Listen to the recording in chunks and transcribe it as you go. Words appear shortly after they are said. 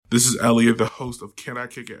This is Elliot, the host of Can I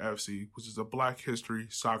Kick It FC, which is a Black History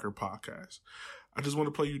soccer podcast. I just want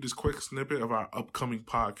to play you this quick snippet of our upcoming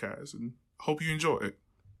podcast and hope you enjoy it.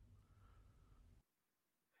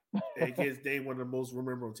 It gets named one of the most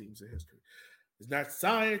remembered teams in history. It's not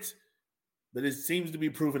science, but it seems to be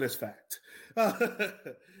proven as fact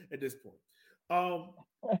at this point.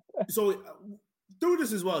 So through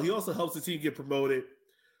this as well, he also helps the team get promoted.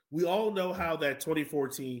 We all know how that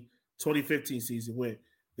 2014-2015 season went.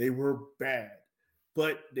 They were bad,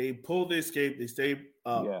 but they pulled the escape. They stayed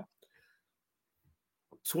up. Yeah.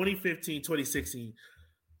 2015-2016,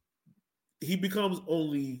 he becomes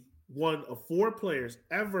only one of 4 players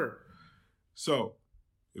ever. So,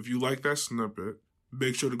 if you like that snippet,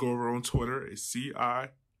 make sure to go over on Twitter. It's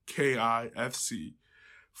CIKIFC.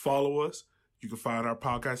 Follow us. You can find our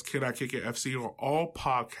podcast, Can I Kick It FC, on all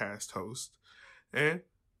podcast hosts. And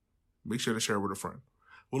make sure to share with a friend.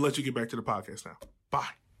 We'll let you get back to the podcast now. Bye.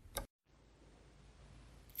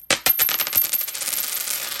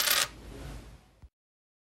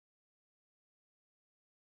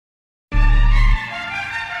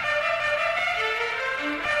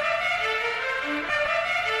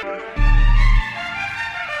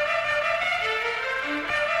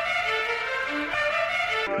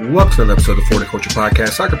 Welcome to another episode of the 40 Culture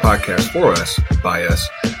Podcast, soccer podcast for us, by us.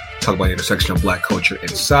 Talk about the intersection of black culture and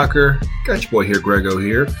soccer. Got your boy here, Grego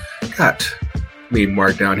here. Got me and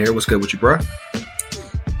Mark down here. What's good with you, bro?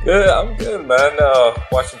 Good, I'm good, man.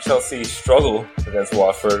 Watching Chelsea struggle against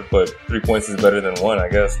Watford, but 3 points is better than 1, I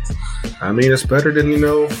guess. I mean, it's better than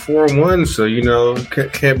 4-1, so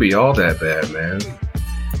can't be all that bad, man.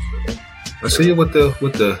 I see you with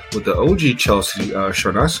the OG Chelsea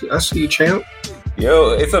shirt. I see you, champ. Yo,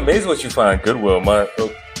 it's amazing what you find Goodwill.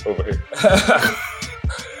 Over here.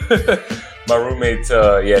 My roommate,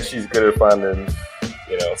 she's good at finding,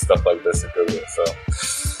 stuff like this at Goodwill. So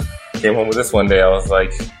came home with this one day. I was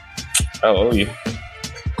like, I owe you.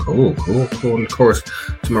 Cool. And of course,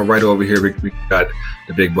 to my right over here, we got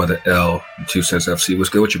the big brother L, 2 Cents FC. What's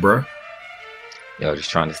good with you, bro? Yo,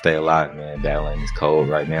 just trying to stay alive, man. Battling this cold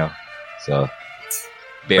right now. So,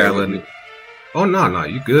 battling. Oh no,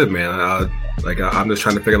 you good, man. I'm just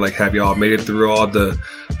trying to figure, have y'all made it through all the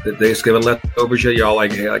Thanksgiving leftovers yet? Y'all I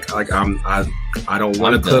don't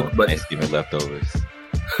want to cook, but Thanksgiving leftovers.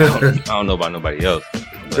 I don't know about nobody else,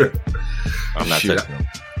 but I'm not touching them.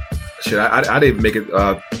 Shit, I didn't make it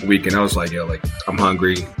weekend. I was like, I'm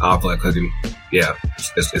hungry. I'll feel like cooking. Yeah,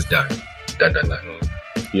 it's done. Done.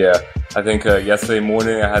 Yeah, I think yesterday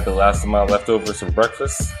morning I had the last of my leftovers for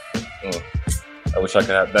breakfast. I wish I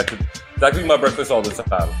could have that. That could be my breakfast all the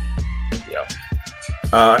time. Yeah.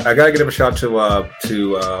 I gotta give a shout to the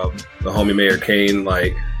homie Mayor Kane.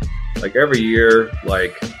 Like every year,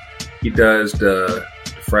 he does the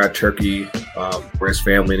fried turkey for his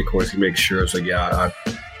family, and of course he makes sure. So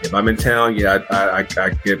if I'm in town, I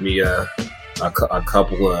get me a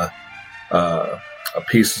couple of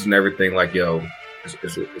pieces and everything.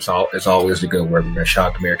 It's always a good work. Man,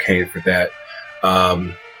 shout out to Mayor Kane for that.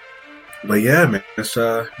 But yeah, man, it's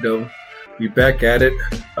we back at it.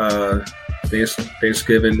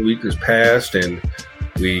 Thanksgiving week has passed, and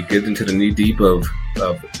we get into the knee deep of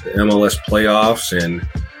the MLS playoffs, and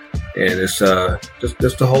it's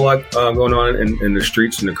just a whole lot going on in the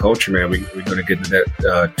streets and the culture, man. We're going to get into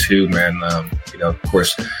that too, man. Of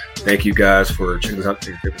course, thank you guys for checking us out.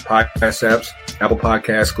 Different podcast apps: Apple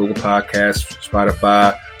Podcasts, Google Podcasts,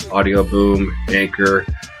 Spotify, Audio Boom, Anchor.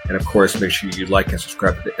 And of course, make sure you like and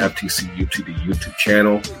subscribe to the FTC YouTube, the YouTube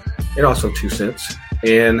channel, and also 2 Cents.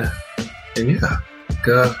 And yeah,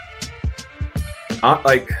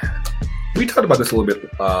 we talked about this a little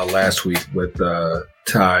bit last week with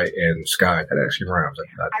Ty and Sky. That actually rhymes.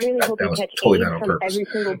 I really hope that was catch totally not on purpose. Every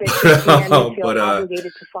single bit but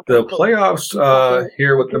the playoffs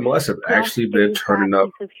here with MLS have actually been turning up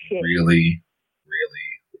really, really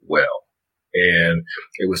well, and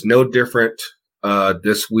it was no different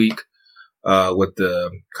this week with the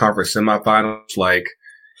conference semifinals.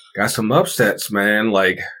 Got some upsets, man.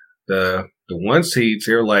 The 1 seeds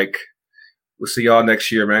here, we'll see y'all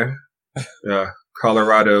next year, man.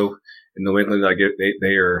 Colorado and New England,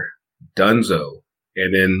 they are donezo,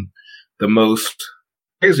 and in the most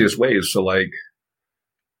craziest ways. So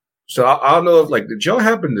I don't know if did y'all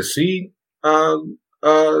happen to see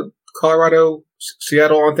Colorado,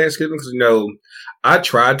 Seattle on Thanksgiving? Because I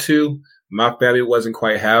tried to. My family wasn't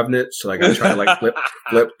quite having it, so I tried to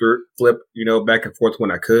flip, back and forth when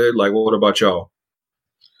I could. What about y'all?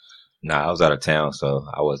 Nah, I was out of town, so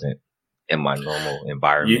I wasn't in my normal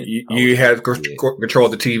environment. You had control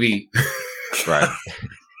of the TV, right?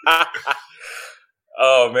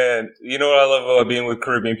 Oh man, you know what I love about being with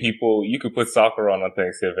Caribbean people? You could put soccer on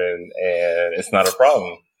Thanksgiving, and it's not a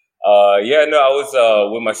problem. I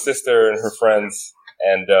was with my sister and her friends,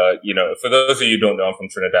 and for those of you who don't know, I'm from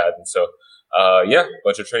Trinidad, and so a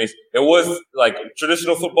bunch of trainees. It was like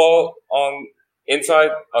traditional football inside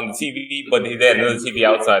on the TV, but they had another TV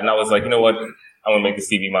outside, and I was like, you know what? I'm gonna make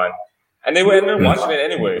this TV mine, and they ended up watching it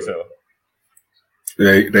anyway. So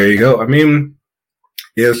there you go. I mean,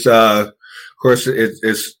 it's of course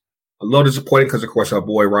it's a little disappointing because of course our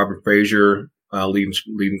boy Robert Frazier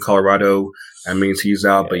leading Colorado. That means he's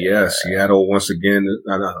out. But yeah, Seattle once again.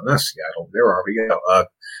 Not Seattle. They're already out.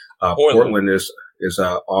 Portland is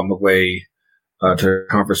on the way to the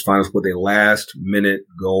conference finals with a last minute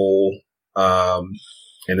goal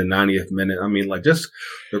in the 90th minute. I mean,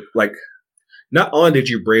 not only did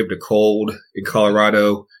you brave the cold in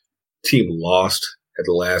Colorado, team lost at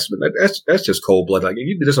the last minute. That's just cold blood. Like,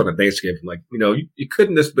 you did this on a Thanksgiving. Like, you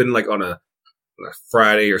couldn't have been like on a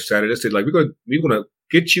Friday or Saturday. Just like, we're gonna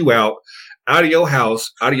get you out of your house,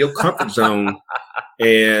 out of your comfort zone,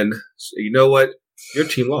 and you know what? Your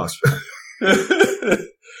team lost.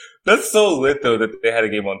 That's so lit though that they had a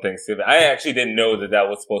game on Thanksgiving. I actually didn't know that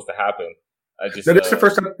was supposed to happen. It's the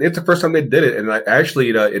first time. It's the first time they did it, and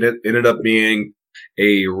actually, it ended up being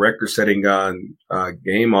a record-setting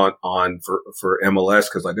game on for MLS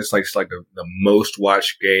because it's like the most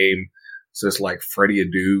watched game since like Freddie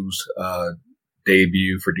Adu's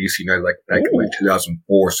debut for DC United, like back in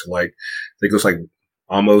 2004. So like, I think it was like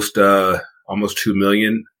almost 2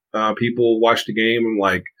 million people watched the game, and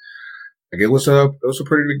like it was a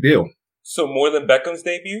pretty big deal. So more than Beckham's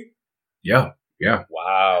debut? Yeah.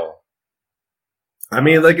 Wow. I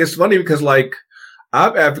mean, like, it's funny because like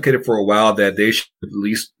I've advocated for a while that they should at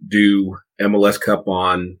least do MLS Cup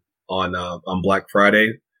on Black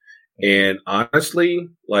Friday, and honestly,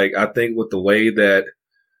 like I think with the way that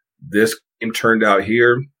this game turned out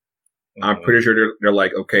here, I'm pretty sure they're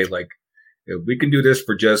like, okay, like if we can do this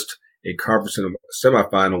for just a conference and a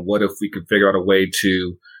semifinal, what if we could figure out a way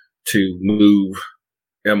to move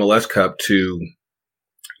MLS Cup to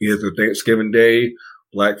either Thanksgiving Day,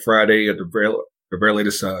 Black Friday, or the very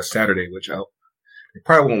latest Saturday, which I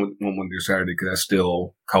probably won't want to do Saturday because that's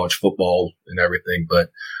still college football and everything. But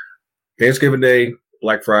Thanksgiving Day,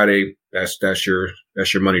 Black Friday, that's your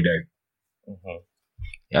money day. Mm-hmm.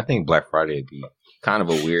 Yeah, I think Black Friday would be kind of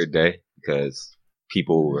a weird day because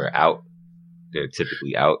people were out. They're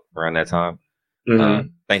typically out around that time. Mm-hmm.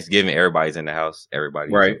 Thanksgiving, everybody's in the house.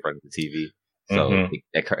 Everybody's in front of the TV. So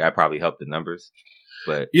that probably helped the numbers.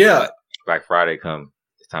 But yeah, Black Friday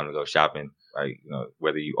it's time to go shopping. Like,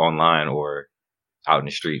 whether you online or out in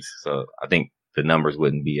the streets. So I think the numbers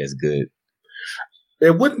wouldn't be as good.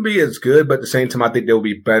 It wouldn't be as good, but at the same time, I think they'll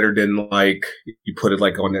be better than like you put it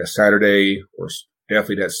like on that Saturday or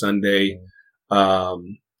definitely that Sunday.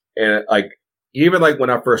 And like, even like when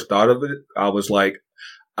I first thought of it, I was like,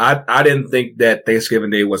 I didn't think that Thanksgiving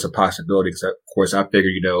Day was a possibility because of course I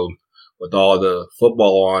figured, with all the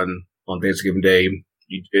football on Thanksgiving Day,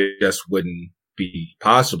 it just wouldn't be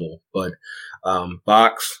possible. But,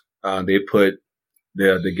 Fox, they put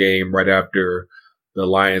the game right after the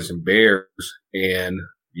Lions and Bears, and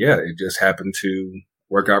yeah, it just happened to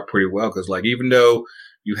work out pretty well because like even though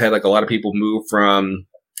you had like a lot of people move from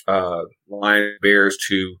Lions Bears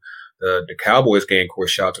to the Cowboys game, of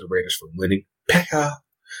course, shout out to the Raiders for winning.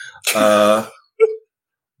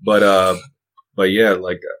 But yeah,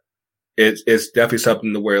 like it's definitely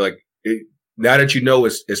something to where like now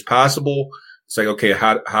that it's possible, it's like okay,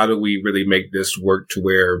 how do we really make this work to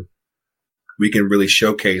where we can really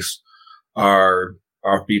showcase our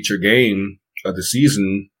feature game of the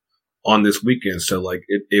season on this weekend. So like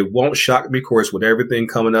it won't shock me, of course, with everything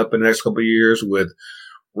coming up in the next couple of years with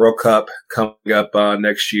World Cup coming up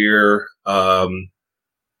next year. And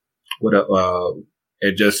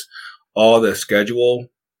just all the schedule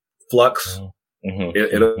flux.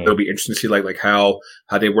 It'll be interesting to see like how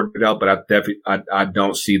they work it out. But I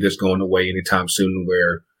don't see this going away anytime soon.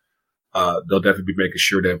 Where they'll definitely be making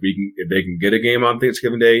sure that if they can get a game on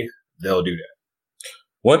Thanksgiving Day, they'll do that.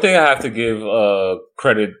 One thing I have to give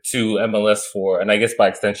credit to MLS for, and I guess by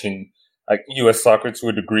extension, like U.S. soccer to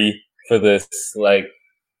a degree for this, like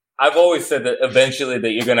I've always said that eventually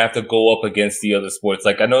that you're going to have to go up against the other sports.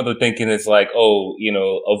 Like I know the thinking is like,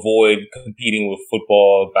 avoid competing with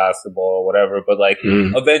football, basketball, whatever. But like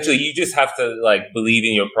eventually you just have to like believe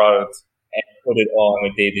in your product and put it on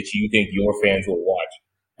a day that you think your fans will watch.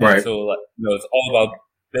 Right. And so like, it's all about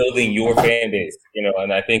building your fan base,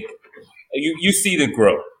 and I think you see the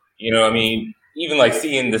growth, I mean, even like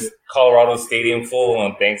seeing this Colorado Stadium full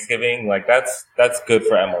on Thanksgiving, like that's good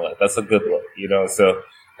for MLS. That's a good look, you know. So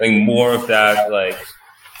I think more of that, like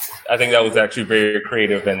I think that was actually very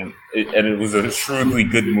creative, and it was a shrewdly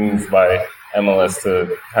good move by MLS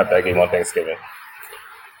to have that game on Thanksgiving.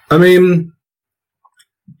 I mean,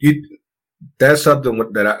 that's something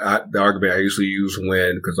that the argument I usually use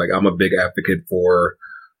because like I'm a big advocate for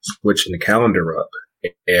switching the calendar up,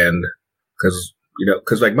 and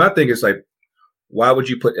because like my thing is like, why would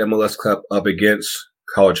you put MLS Cup up against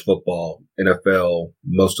college football, NFL,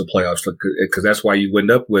 most of the playoffs? Because that's why you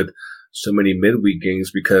end up with so many midweek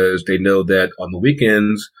games, because they know that on the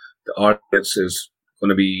weekends the audience is going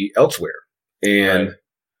to be elsewhere, and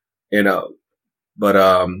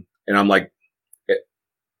I'm like,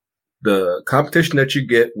 the competition that you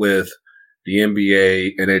get with the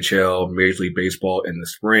NBA, NHL, Major League Baseball in the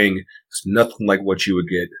spring is nothing like what you would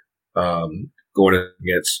get going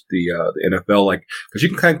against the NFL. Like, because you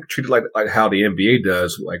can kind of treat it like how the NBA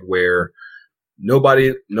does, like where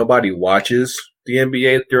nobody watches the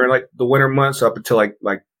NBA during like the winter months up until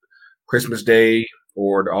like Christmas Day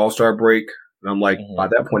or the All-Star break. And I'm like, by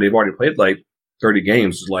that point they've already played like 30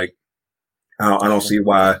 games. Like, I don't see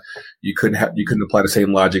why you couldn't apply the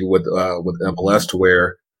same logic with MLS to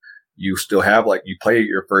where you still have like you play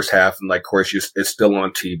your first half and like of course it's still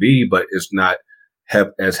on TV, but it's not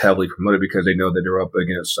as heavily promoted because they know that they're up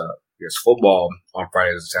against football on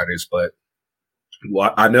Fridays and Saturdays. But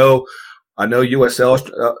I know USL is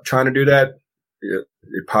trying to do that. It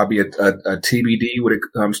probably a TBD when it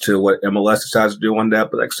comes to what MLS decides to do on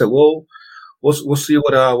that. But like I said, we'll see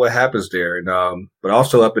what happens there. And but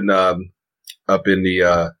also up in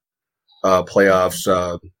the playoffs,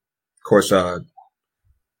 of course,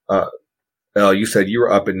 you said you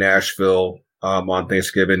were up in Nashville on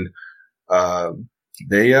Thanksgiving.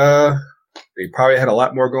 They probably had a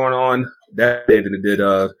lot more going on that day than it did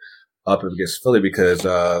up against Philly, because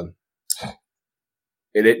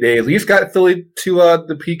they at least got Philly to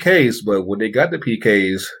the PKs. But when they got the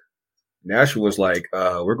PKs, Nashville was like,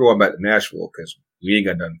 "We're going back to Nashville because we ain't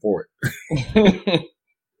got nothing for it."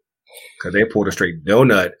 Because they pulled a straight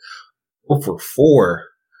donut, 0-for-4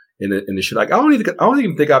 in the shit. Like I don't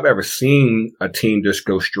even think I've ever seen a team just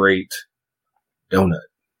go straight donut.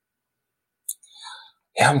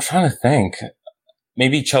 Yeah, I'm trying to think.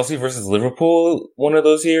 Maybe Chelsea versus Liverpool one of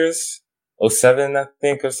those years, 2007, I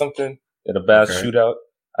think, or something. In a bad shootout,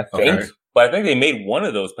 I think. Okay. But I think they made one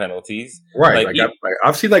of those penalties. Right.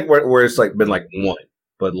 I've seen like where it's like been like one,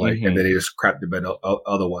 but like and then they just crapped the bed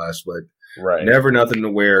otherwise. But never nothing to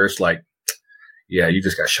where it's like, yeah, you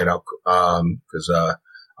just got shut out. Because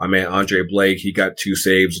I mean, Andre Blake, he got 2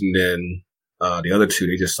 saves, and then the other 2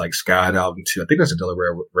 they just like skied out into, I think that's the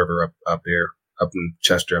Delaware River up there, up in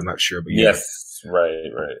Chester. I'm not sure, but yeah. Yes,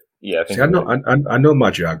 right. Yeah, I think. See, I know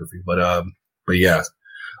my geography, but yeah.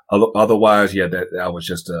 Otherwise, yeah, that was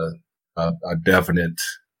just a definite.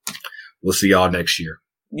 We'll see y'all next year.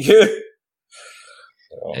 Yeah.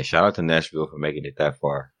 Hey, shout out to Nashville for making it that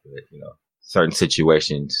far. But, certain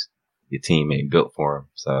situations, your team ain't built for them.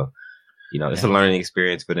 So, it's a learning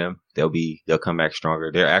experience for them. They'll come back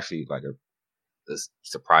stronger. They're actually like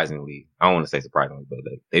surprisingly, I don't want to say surprisingly, but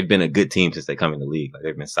they've been a good team since they come in the league. Like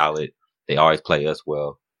they've been solid. They always play us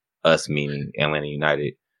well. Us meaning Atlanta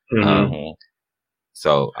United. Mm-hmm.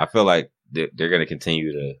 So I feel like they're going to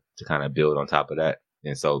continue to kind of build on top of that.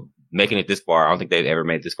 And so making it this far, I don't think they've ever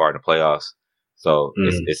made it this far in the playoffs. So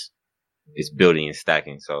it's building and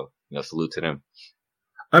stacking. So, salute to them.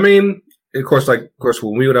 I mean, of course,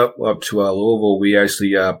 when we went up to Louisville, we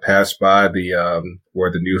actually passed by the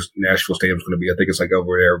where the new Nashville Stadium is going to be. I think it's like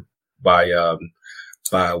over there by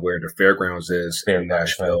where the fairgrounds is in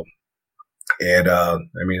Nashville. And I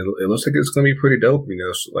mean, it looks like it's going to be pretty dope.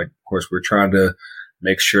 So like, of course, we're trying to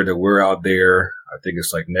make sure that we're out there. I think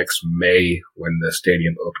it's like next May when the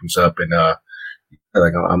stadium opens up, and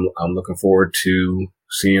like I'm looking forward to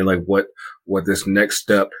seeing like what this next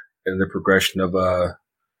step in the progression of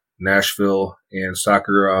Nashville and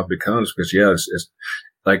soccer becomes. Because yeah, it's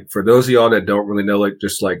like for those of y'all that don't really know, like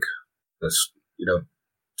just like this,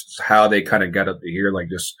 just how they kind of got up to here, like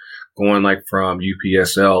just going like from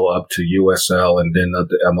UPSL up to USL and then up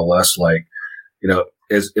to MLS, like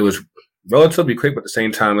it was relatively quick, but at the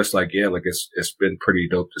same time, it's like, yeah, like it's been pretty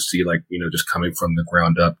dope to see, like, just coming from the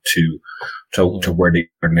ground up to where they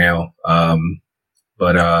are now.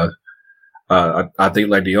 But I think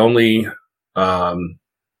like the only, I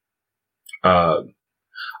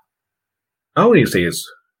don't even say it's,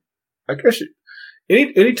 I guess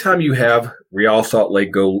anytime you have Real Salt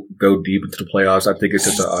Lake go deep into the playoffs, I think it's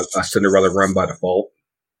just a Cinderella run by default.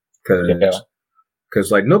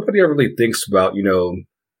 because like nobody ever really thinks about,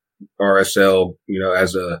 RSL,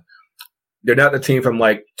 they're not the team from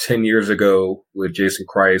like 10 years ago with Jason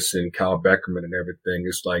Christ and Kyle Beckerman and everything.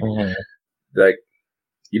 It's like,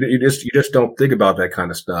 you just don't think about that kind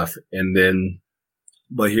of stuff. And then,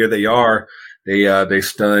 but here they are, they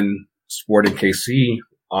stun Sporting KC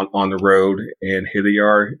on the road, and here they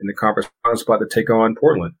are in the conference spot to take on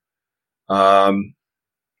Portland.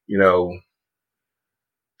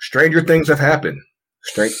 Stranger things have happened.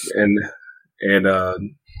 Like,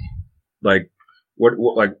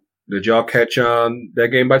 did y'all catch that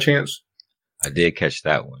game by chance? I did catch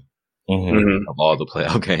that one. Of all the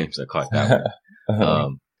playoff games, I caught that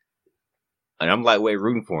one. And I'm lightweight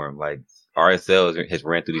rooting for him. Like, RSL has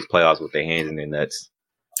ran through these playoffs with their hands in their nuts.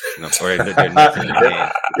 Or their nuts in their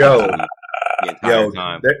hands.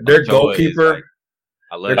 Their goalkeeper. Like,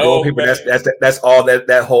 I love their goalkeeper. That's all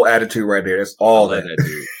that whole attitude right there. That's all that.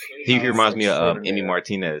 Dude. He reminds me of Emi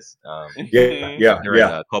Martinez.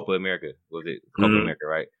 Yeah. Copa America. Was it Copa America,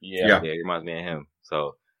 right? Yeah. He reminds me of him.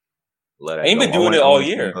 So, let that Ain't go. been doing it all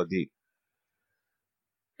year. Go deep.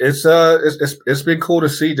 It's been cool to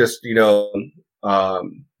see just,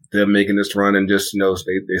 them making this run and just,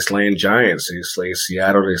 they slaying giants. They slayed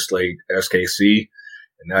Seattle, they slayed SKC,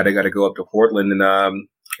 and now they got to go up to Portland and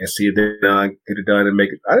see if they get it done and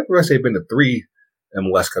make it. I didn't realize they've been to 3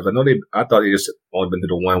 MLS Cups. I thought they just only been to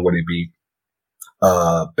the one where they beat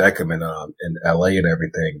Beckham in LA and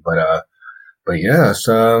everything. But yeah, it's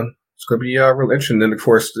gonna be real interesting. And of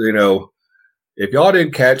course, if y'all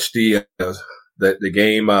didn't catch the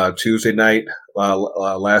game Tuesday night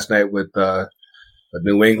last night with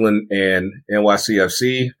New England and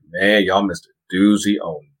NYCFC, man, y'all missed a doozy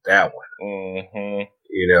on that one.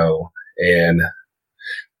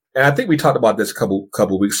 And I think we talked about this a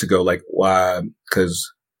couple weeks ago, like why?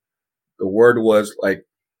 Because the word was like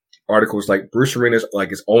articles like Bruce Arenas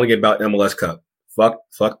like it's only about MLS Cup. Fuck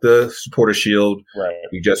the Supporter Shield. Right.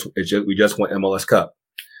 We just want MLS Cup.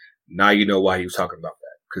 Now you know why he was talking about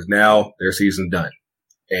that, because now their season done.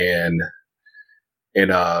 And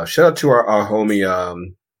shout out to our homie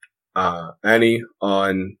Annie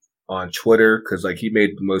on Twitter, because like he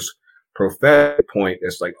made the most prophetic point.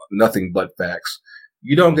 It's like nothing but facts.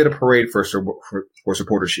 You don't get a parade for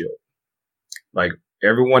Supporter Shield. Like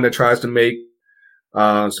everyone that tries to make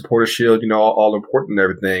Supporter Shield, all important and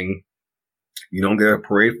everything, you don't get a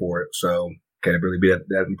parade for it. So can it really be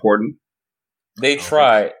that important? They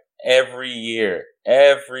try every year.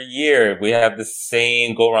 Every year we have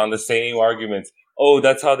go around the same arguments. Oh,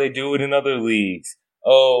 that's how they do it in other leagues.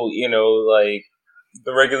 Oh, like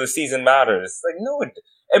the regular season matters. Like, no,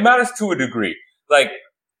 it matters to a degree. Like,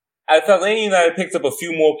 if Atlanta United picked up a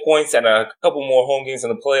few more points and a couple more home games in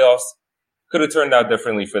the playoffs, could have turned out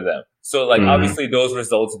differently for them. So, like, obviously those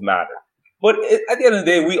results matter. But at the end of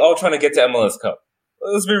the day, we all trying to get to MLS Cup.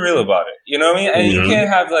 Let's be real about it. You know what I mean? And you can't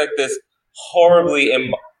have, like, this horribly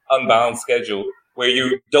unbalanced schedule where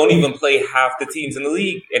you don't even play half the teams in the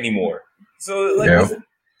league anymore. So, like,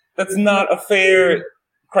 that's not a fair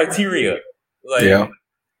criteria. Like,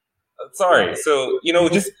 sorry. So,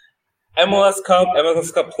 just MLS Cup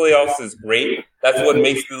playoffs is great. That's what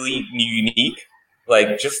makes the league unique.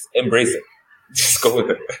 Like, just embrace it. Just go with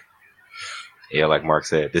it. Yeah, like Mark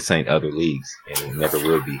said, this ain't other leagues, and it never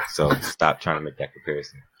will be. So stop trying to make that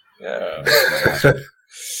comparison. Yeah.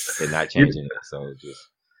 They're not changing it. So just.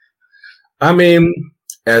 I mean,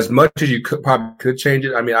 as much as you could change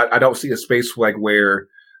it. I mean, I don't see a space like where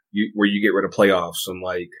you get rid of playoffs and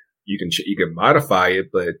like you can modify it,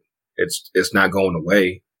 but it's not going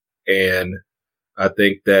away. And I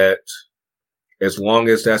think that as long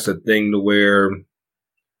as that's a thing to where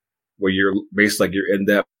you're basically like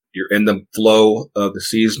you're in the flow of the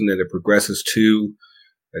season and it progresses to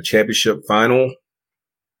a championship final,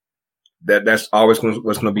 that's always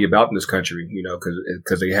what's going to be about in this country,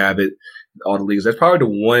 because they have it in all the leagues. That's probably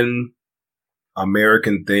the one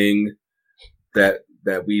American thing that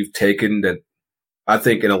we've taken that I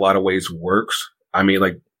think in a lot of ways works. I mean,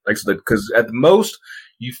 like because at the most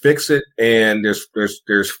you fix it and there's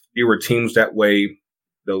fewer teams that way.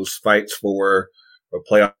 Those fights for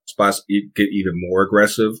playoff spots get even more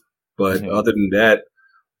aggressive. But other than that,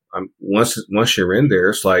 once you're in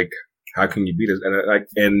there, it's like, how can you beat us?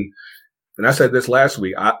 And I said this last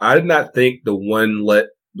week. I did not think the one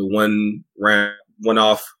round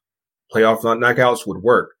one-off playoff knockouts would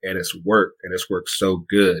work, and it's worked, and it's worked so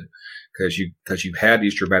good because you've had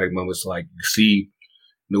these dramatic moments like you see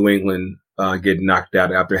New England get knocked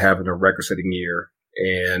out after having a record-setting year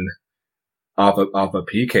and off of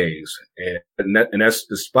PKs, and that's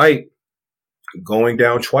despite going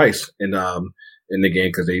down twice in in the game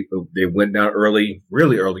because they went down early,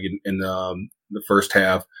 really early in the first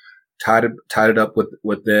half, tied it up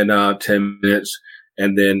within 10 minutes,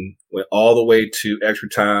 and then went all the way to extra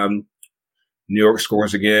time. New York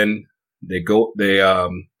scores again. New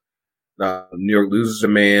York loses a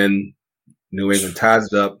man. New England ties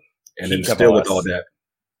it up, and then still with all that,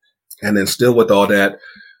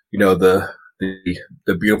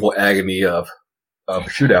 the beautiful agony of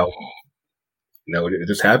shootout. It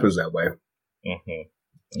just happens that way. Mm-hmm.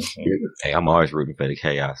 Mm-hmm. Hey, I'm always rooting for the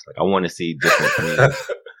chaos. Like I want to see different teams.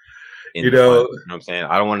 You know what I'm saying?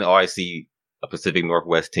 I don't want to always see a Pacific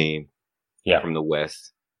Northwest team from the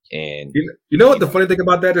West. And you know what the funny thing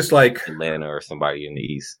about that is, like Atlanta or somebody in the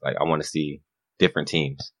East. Like I want to see different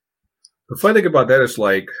teams. The funny thing about that is,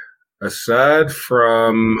 like, aside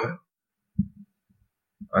from,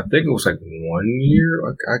 I think it was like 1 year,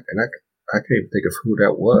 I can't even think of who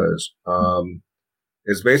that was.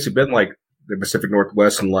 It's basically been like the Pacific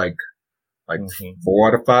Northwest and like 4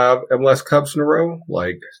 out of 5 MLS Cups in a row.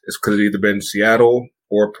 Like it's because it's either been Seattle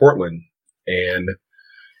or Portland, and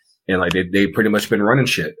like they pretty much been running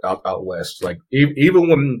shit out west. Like even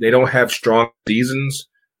when they don't have strong seasons,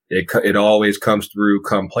 it always comes through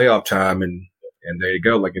come playoff time, and there you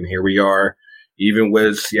go. Like, and here we are. Even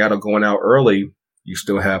with Seattle going out early, you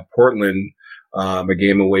still have Portland a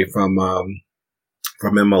game away from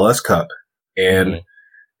MLS Cup, and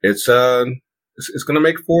it's going to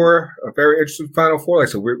make for a very interesting Final Four. Like,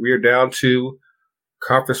 so we are down to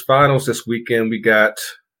conference finals this weekend. We got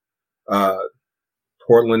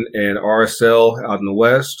Portland and RSL out in the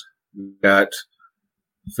West. We got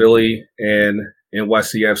Philly and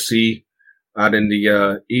NYCFC out in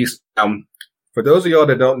the East. For those of y'all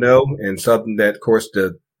that don't know, and something that, of course,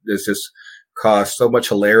 this just caused so much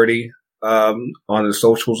hilarity on the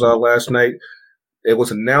socials last night, it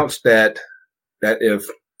was announced that if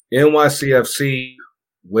NYCFC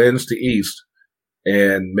wins the East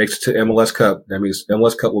and makes it to MLS Cup, that means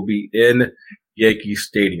MLS Cup will be in Yankee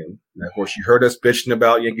Stadium. Now, of course, you heard us bitching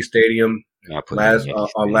about Yankee Stadium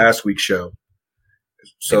on last week's show.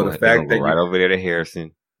 So the fact that right over there to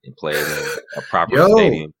Harrison and play in a proper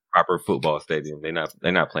stadium, proper football stadium,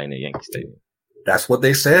 they're not playing at Yankee Stadium. That's what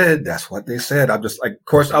they said. I'm just like, of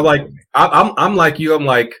course, I'm like you. I'm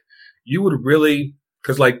like, you would really,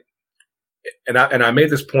 because like, and I made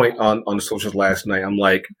this point on the socials last night. I'm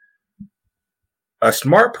like, a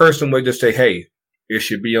smart person would just say, hey, it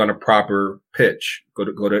should be on a proper pitch. Go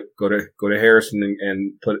to Harrison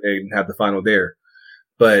and have the final there.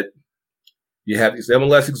 But you have these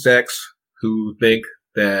MLS execs who think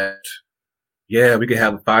that, yeah, we could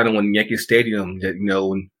have a final in Yankee Stadium, that,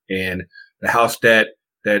 and the house that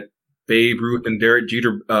Babe Ruth and Derek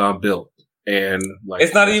Jeter built, and like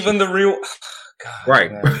it's not even the real. God,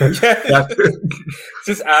 right.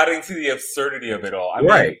 Just adding to the absurdity of it all.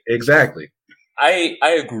 Right. Exactly. I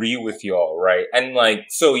agree with y'all, right? And like,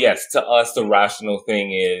 so yes, to us, the rational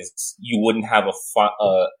thing is you wouldn't have a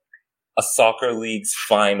soccer league's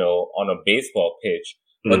final on a baseball pitch.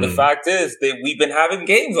 But the fact is that we've been having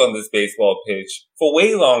games on this baseball pitch for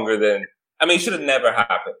way longer than, it should have never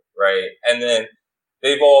happened, right? And then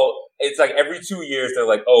it's like every 2 years they're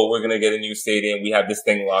like, oh, we're going to get a new stadium. We have this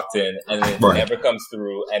thing locked in. And then it never comes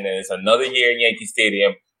through. And then it's another year in Yankee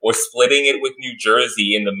Stadium. We're splitting it with New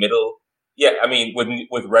Jersey in the middle. Yeah,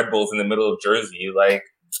 with Red Bulls in the middle of Jersey. Like,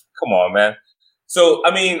 come on, man. So,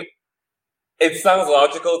 it sounds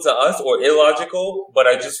logical to us or illogical, but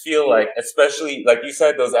I just feel like, especially, like you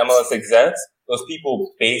said, those MLS execs, those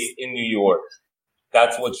people based in New York,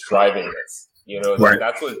 that's what's driving this.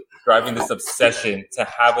 That's what's driving this obsession to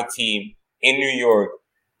have a team in New York,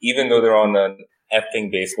 even though they're on an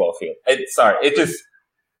effing baseball field. It just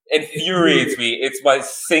infuriates me. It's my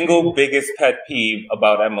single biggest pet peeve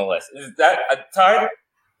about MLS. Is that tied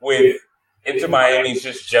with Inter Miami's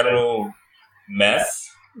just general mess?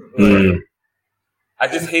 I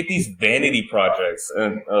just hate these vanity projects.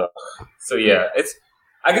 And so yeah,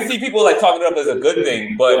 I can see people like talking it up as a good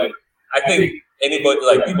thing, but I think anybody,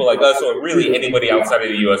 like people like us, or really anybody outside of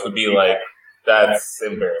the U.S. would be like, that's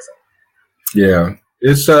embarrassing. Yeah,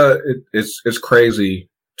 it's crazy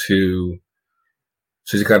to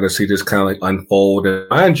kind of see this kind of like unfold. And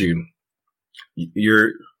mind you, like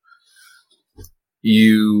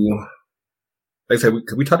I said,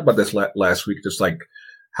 we talked about this last week, just like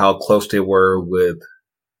how close they were with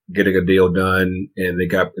getting a deal done, and they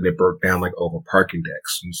broke down like over parking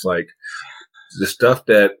decks. And it's like the stuff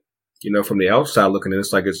that, from the outside looking in,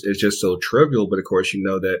 it's like it's just so trivial. But of course,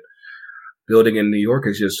 that building in New York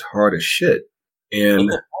is just hard as shit. And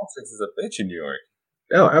politics is a bitch in New York.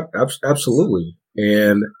 Oh, absolutely.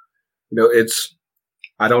 And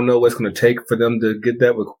I don't know what's going to take for them to get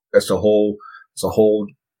that. It's a whole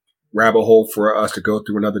rabbit hole for us to go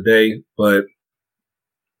through another day. But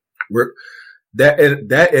that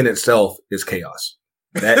in itself is chaos.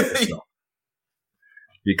 That in itself.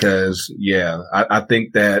 Because I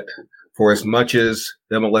think that for as much as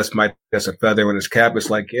the MLS might have a feather in his cap, it's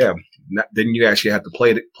like then you actually have to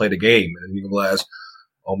play the game, and you realize,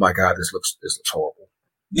 oh my God, this looks horrible.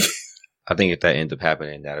 I think if that ends up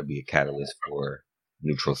happening, that'll be a catalyst for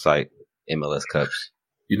neutral site MLS Cups.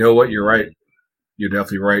 You know what? You're right. You're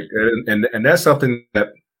definitely right, and that's something that,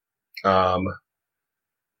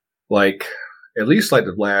 like at least like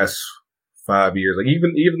the last 5 years, like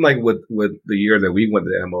even like with the year that we went to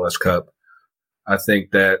the MLS Cup, I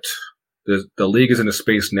think that the league is in a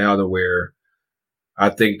space now to where I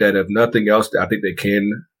think that if nothing else, I think they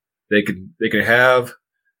can have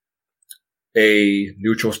a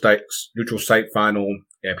neutral site final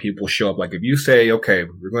and people show up. Like if you say, okay,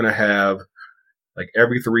 we're going to have like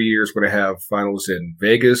every 3 years, we're going to have finals in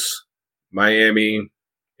Vegas, Miami,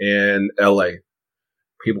 and LA.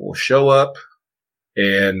 People will show up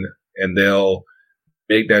and they'll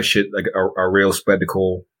make that shit like a real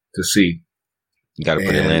spectacle to see. You got to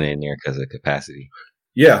put Atlanta in there because of capacity.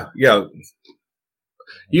 Yeah.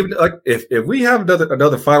 Even like if we have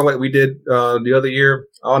another final like we did the other year,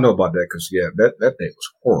 I don't know about that because that thing was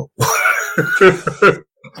horrible.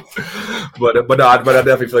 but I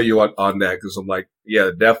definitely feel you on that because I'm like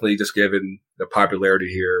definitely just given the popularity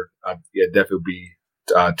here, definitely would be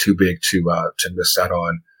too big to miss out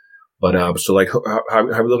on. But so like how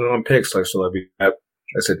are we looking on picks? Like so like I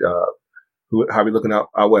said, how are we looking out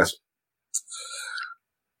west?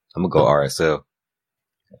 I'm gonna go RSL.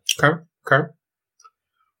 Okay.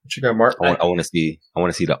 What you got, Mark? I want to see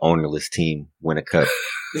the ownerless team win a cup.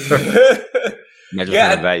 Imagine what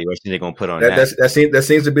kind of valuation they're gonna put on that. That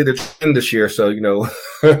seems to be the trend this year. So I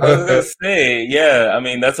was gonna say, I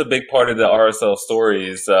mean that's a big part of the RSL story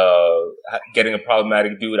is getting a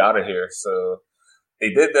problematic dude out of here. So they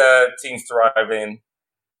did that. Team's thriving.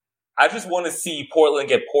 I just want to see Portland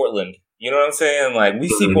get Portland. You know what I'm saying? Like we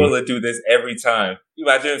see Portland do this every time. You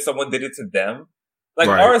imagine if someone did it to them. Like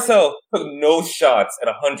RSL took no shots at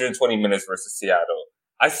 120 minutes versus Seattle.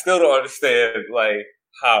 I still don't understand like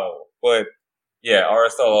how, but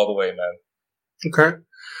RSL all the way, man. Okay,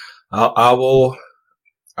 I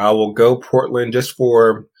will go Portland just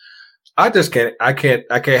for. I can't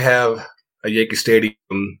have a Yankee Stadium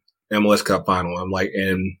MLS Cup final. I'm like,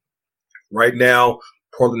 and right now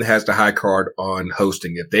Portland has the high card on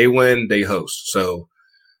hosting. If they win, they host. So,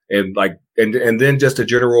 and then just a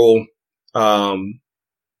general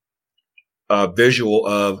visual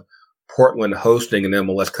of Portland hosting an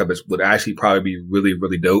MLS Cup would actually probably be really,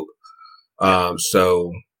 really dope.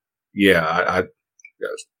 So I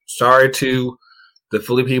sorry to the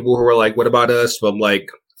Philly people who are like, what about us? But I'm like,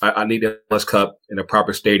 I need an MLS Cup in a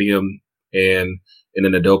proper stadium and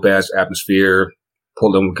in a dope ass atmosphere.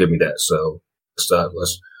 Portland will give me that. So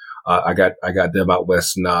I got them out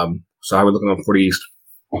west. And, so how are we looking on for the East?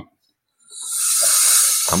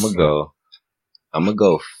 I'm gonna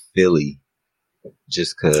go Philly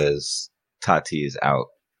just because Tati is out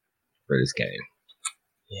for this game.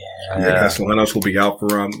 Castellanos will be out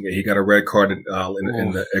for he got a red card in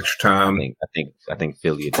the extra time. I think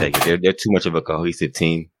Philly will take it. They're too much of a cohesive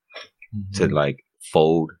team to like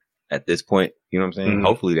fold at this point. You know what I'm saying? Mm-hmm.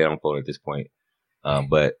 Hopefully they don't fold at this point.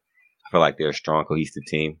 But I feel like they're a strong, cohesive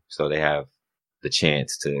team, so they have the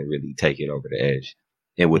chance to really take it over the edge.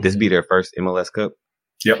 And would this be their first MLS Cup?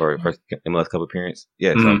 Yep. Or first MLS Cup appearance?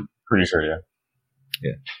 Yeah. So I'm pretty sure. Yeah.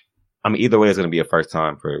 I mean, either way, it's going to be a first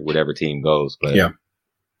time for whatever team goes. But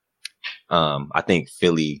I think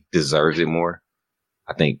Philly deserves it more.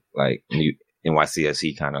 I think like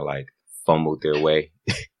NYCFC kind of like fumbled their way,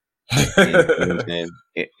 you know what I'm saying?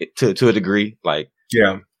 To a degree. Like,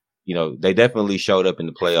 you know, they definitely showed up in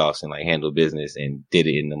the playoffs and like handled business and did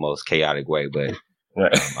it in the most chaotic way. But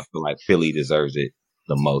I feel like Philly deserves it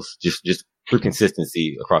the most, just for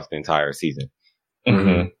consistency across the entire season.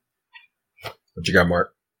 Mm-hmm. What you got,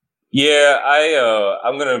 Mark? Yeah,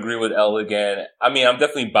 I'm gonna agree with L again. I mean, I'm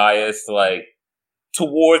definitely biased, like,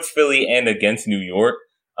 towards Philly and against New York.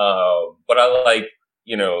 But I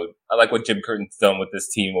like what Jim Curtin's done with this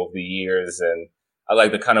team over the years, and I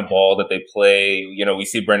like the kind of ball that they play. You know, we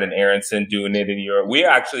see Brendan Aronson doing it in Europe.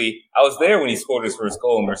 I was there when he scored his first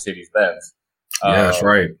goal in Mercedes-Benz. Yeah, that's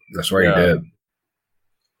right. That's right, he did.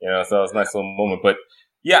 You know, so it was a nice little moment. But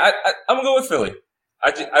yeah, I'm gonna go with Philly.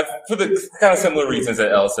 I for the kind of similar reasons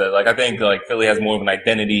that Elle said. Like, I think like Philly has more of an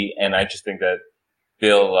identity, and I just think that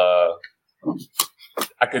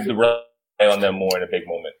I could rely on them more in a big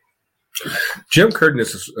moment. Jim Curtin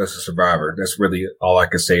is a survivor. That's really all I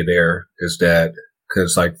can say there is that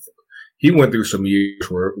because like he went through some years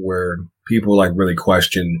where people like really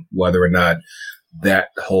questioned whether or not that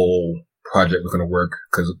whole project was going to work.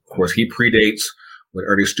 Because of course he predates when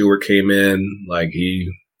Ernie Stewart came in.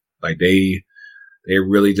 They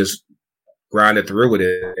really just grinded through with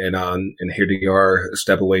it, and here they are, a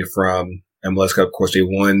step away from MLS Cup. Of course, they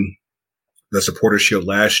won the Supporters Shield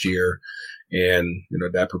last year, and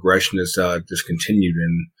that progression is just continued.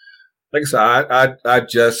 And like I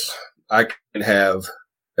said, I can have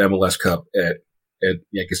MLS Cup at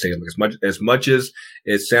Yankee Stadium as much as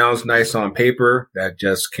it sounds nice on paper. That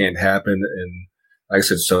just can't happen. And like I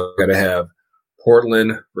said, so got to have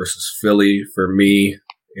Portland versus Philly for me.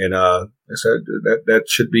 And I said that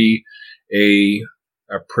should be a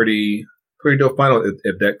pretty dope final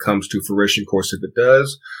if that comes to fruition. Of course, if it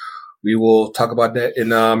does, we will talk about that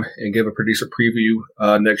and give a pretty decent preview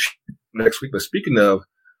next week. But speaking of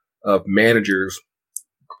managers,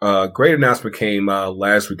 great announcement came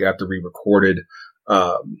last week after we recorded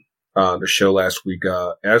the show last week.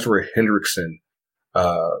 Ezra Hendrickson,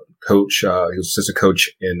 coach, he was assistant coach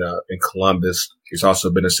in Columbus. He's also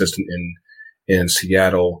been assistant in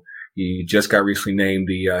Seattle. He just got recently named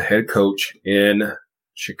the head coach in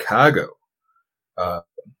Chicago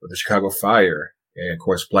with the Chicago Fire. And of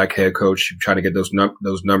course, black head coach, trying to get those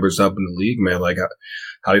numbers up in the league, man. Like,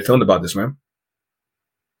 how are you feeling about this, man?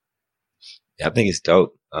 Yeah, I think it's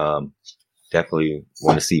dope. Definitely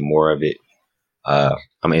want to see more of it. I'm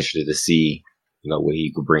interested to see, what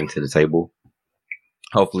he could bring to the table.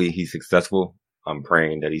 Hopefully he's successful. I'm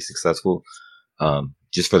praying that he's successful.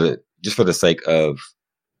 Just for the sake of,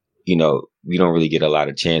 we don't really get a lot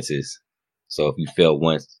of chances. So if you fail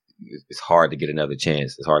once, it's hard to get another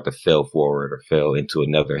chance. It's hard to fail forward or fail into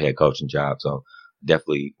another head coaching job. So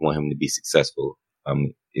definitely want him to be successful.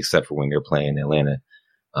 Except for when they're playing Atlanta.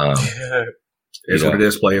 It's what it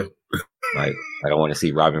is, player. Like, I don't want to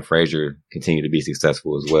see Robin Fraser continue to be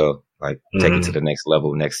successful as well. Like, take it to the next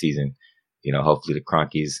level next season. Hopefully the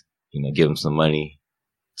Cronkies, give them some money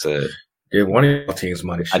to give one of your teams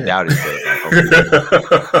money. I doubt it,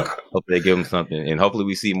 but hopefully they give them something, and hopefully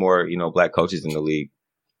we see more, black coaches in the league.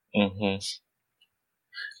 Mm-hmm.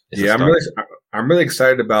 Yeah, I'm really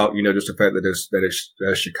excited about just the fact that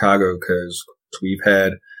it's Chicago, because we've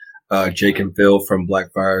had Jake and Phil from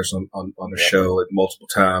Black Fires on the show multiple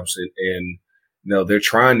times, and they're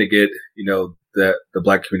trying to get the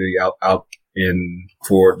black community out in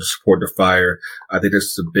for to support the Fire. I think this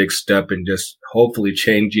is a big step in just hopefully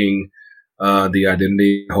changing the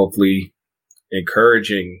identity, hopefully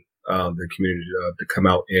encouraging the community to come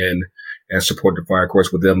out and support the Fire. Of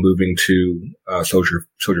course, with them moving to Soldier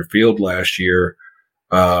Field last year,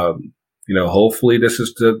 hopefully this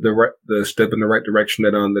is the step in the right direction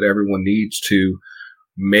that everyone needs to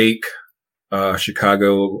make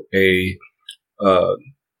Chicago a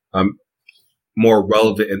more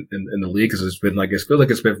relevant in the league, because it feels like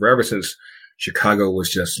it's been forever since Chicago was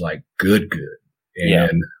just like good,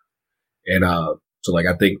 and so like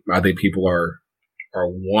I think people are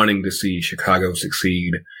wanting to see Chicago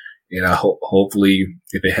succeed, and hopefully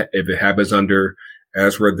if it happens under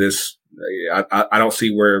Ezra, I don't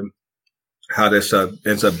see how this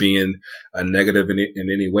ends up being a negative in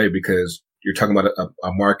any way, because you're talking about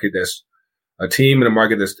a market that's a team in a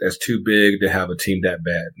market that's too big to have a team that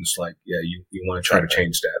bad. And it's like, yeah, you want to try to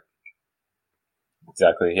change that.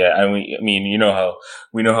 Exactly. Yeah. And we know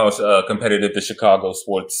how competitive the Chicago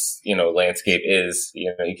sports, landscape is.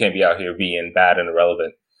 You can't be out here being bad and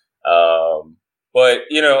irrelevant. But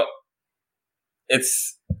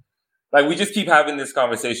it's like, we just keep having this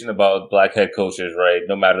conversation about black head coaches, right?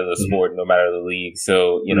 No matter the sport, no matter the league.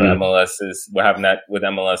 So, we're having that with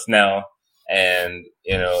MLS now. And,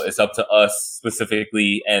 it's up to us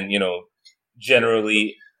specifically and,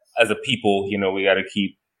 generally as a people, we got to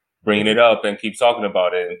keep bringing it up and keep talking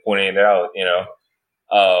about it and pointing it out,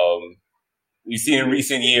 we've seen in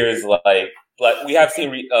recent years, we have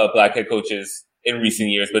seen black head coaches in recent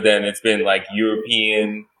years, but then it's been like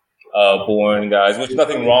European born guys, which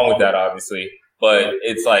nothing wrong with that, obviously, but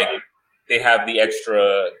it's like they have the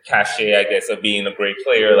extra cachet, I guess, of being a great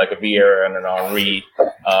player, like a Vieira and an Henry,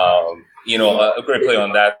 a great player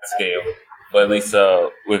on that scale. But at least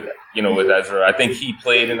with Ezra, I think he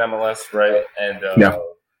played in MLS, right? And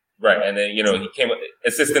right, and then he came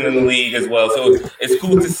assistant in the league as well. So it's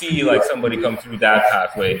cool to see like somebody come through that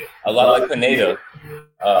pathway, a lot like Pineda.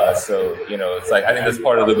 So it's like I think that's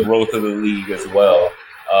part of the growth of the league as well.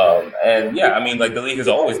 And yeah, I mean, like the league has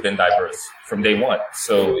always been diverse from day one.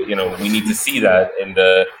 So, we need to see that in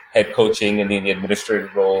the head coaching and in the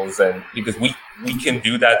administrative roles, and because we can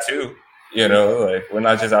do that too. You know, like we're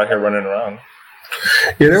not just out here running around.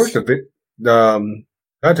 Yeah, there was a bit.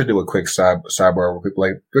 Not to do a quick sidebar real quick.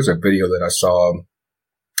 Like, there's a video that I saw.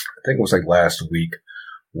 I think it was like last week,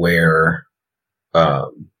 where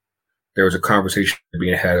there was a conversation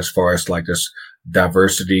being had as far as like this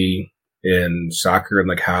diversity in soccer and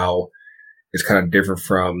like how it's kind of different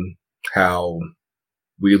from how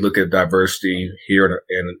we look at diversity here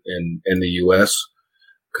in the U.S.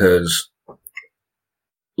 Because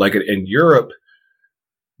like in Europe,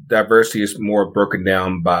 diversity is more broken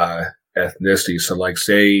down by ethnicity. So like,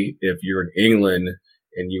 say if you're in England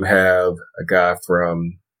and you have a guy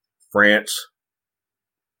from France,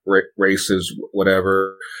 racist,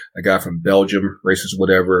 whatever, a guy from Belgium, racist,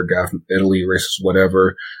 whatever, a guy from Italy, racist,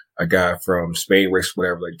 whatever, a guy from Spain, racist,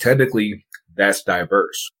 whatever. Like, technically, that's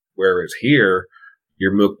diverse. Whereas here,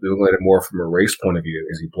 you're looking at it more from a race point of view.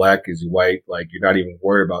 Is he black? Is he white? Like, you're not even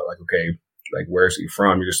worried about, like, okay, like, where's he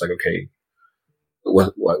from? You're just like, okay,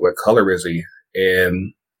 what color is he?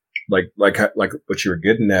 And like what you were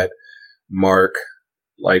getting at, Mark,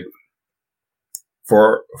 like,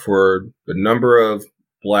 for the number of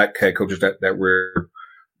black head coaches that were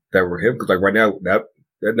him, because like right now that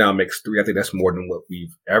now makes 3. I think that's more than what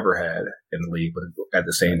we've ever had in the league. But at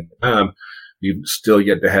the same time, we've still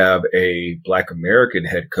yet to have a Black American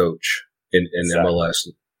head coach in exactly. MLS,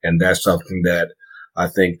 and that's something that I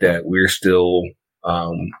think that we're still need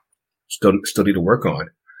to work on,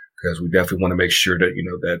 because we definitely want to make sure that, you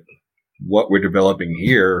know, that what we're developing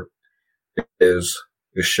here is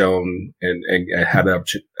shown and have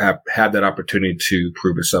that opportunity to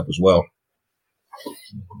prove itself as well.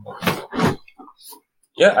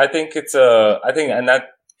 Yeah, I think and that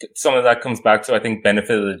some of that comes back to, I think,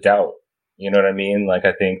 benefit of the doubt. You know what I mean? Like,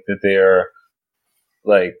 I think that they're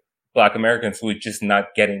like Black Americans who are just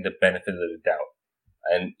not getting the benefit of the doubt.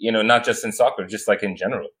 And, you know, not just in soccer, just like in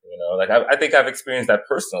general, you know, like I think I've experienced that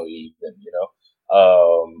personally, even, you know,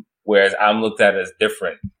 whereas I'm looked at as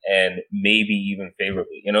different and maybe even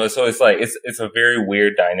favorably, you know, so it's like, it's a very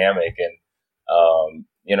weird dynamic. And,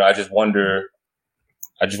 you know, I just wonder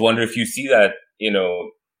if you see that, you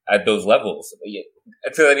know, at those levels.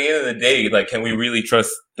 So at the end of the day, like, can we really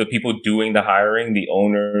trust the people doing the hiring, the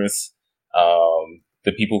owners,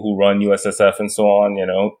 the people who run USSF and so on, you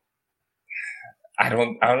know? I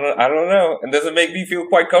don't know. It doesn't make me feel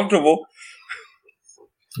quite comfortable.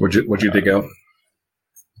 What'd you think of?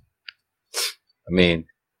 I mean,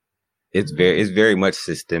 it's very much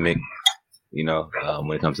systemic, you know,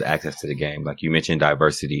 when it comes to access to the game. Like you mentioned,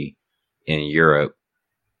 diversity in Europe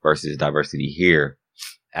versus diversity here.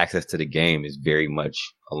 Access to the game is very much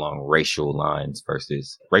along racial lines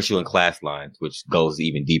versus racial and class lines, which goes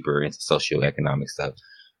even deeper into socioeconomic stuff.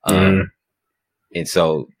 And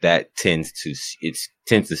so that tends to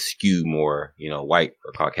skew more, you know, white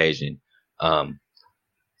or Caucasian.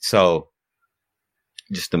 So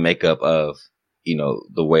just the makeup of, you know,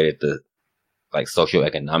 the way that the like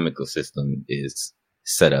socioeconomical system is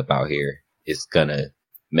set up out here is gonna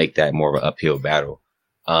make that more of an uphill battle.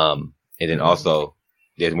 And then also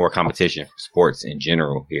there's more competition for sports in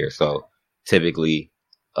general here. So typically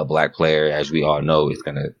a black player, as we all know, is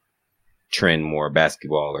gonna trend more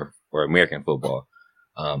basketball or American football.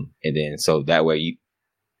 And then so that way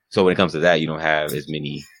so when it comes to that, you don't have as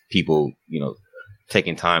many people, you know,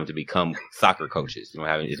 taking time to become soccer coaches. You don't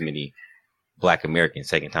have as many Black Americans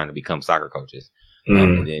taking time to become soccer coaches.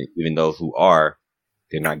 And then even those who are,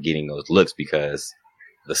 they're not getting those looks because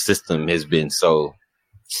the system has been so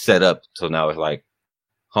set up. So now it's like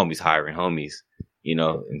homies hiring homies, you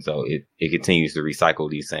know, and so it continues to recycle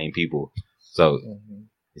these same people. So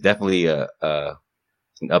it's definitely an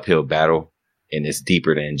uphill battle, and it's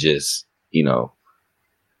deeper than just, you know,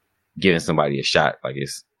 giving somebody a shot. Like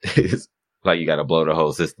it's like you got to blow the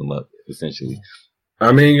whole system up, essentially.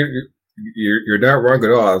 I mean, you're not wrong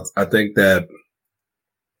at all. I think that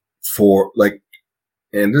for like,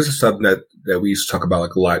 and this is something that we used to talk about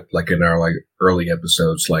like a lot, like in our like early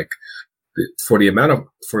episodes, like for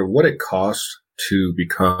what it costs to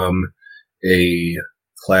become a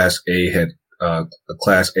Class A a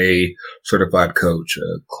Class A certified coach,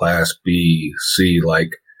 a Class B, C,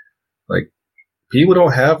 like people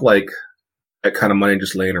don't have like that kind of money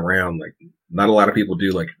just laying around. Like not a lot of people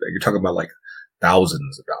do. Like you're talking about like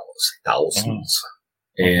thousands of dollars,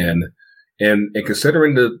 and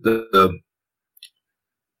considering the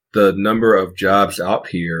number of jobs out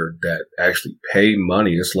here that actually pay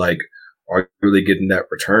money, it's like, are you really getting that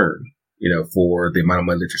return, you know, for the amount of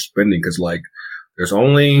money that you're spending? Because like there's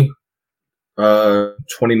only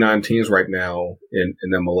 29 teams right now in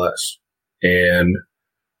MLS, and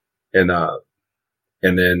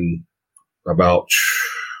then about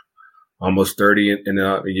almost 30 in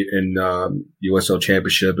USL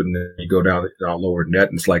Championship, and then you go down lower net,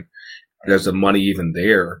 and it's like there's the money even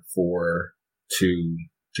there to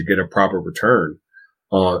get a proper return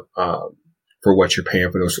on for what you're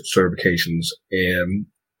paying for those certifications, and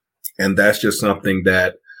that's just something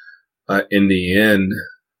that in the end,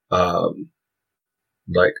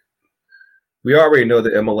 like we already know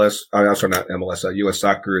that U.S.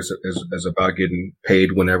 soccer is about getting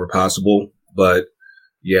paid whenever possible, but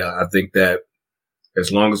yeah, I think that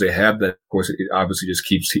as long as they have that, of course, it obviously just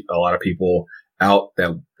keeps a lot of people out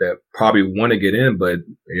that probably want to get in, but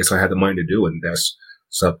they just don't have the money to do it. And that's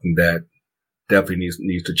something that definitely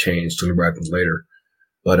needs to change sooner rather than later.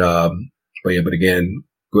 But again,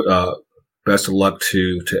 best of luck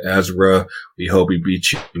to Ezra. We hope we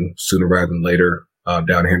beat you sooner rather than later,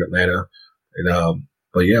 down here in Atlanta. And,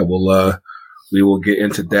 but yeah, we will get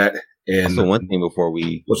into that. And also, one thing before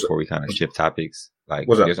we kind of shift topics, like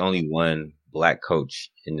there's only one black coach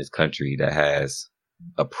in this country that has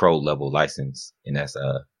a pro level license, and that's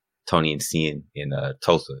Tony Nsien in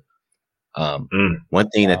Tulsa. One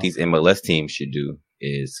thing that these MLS teams should do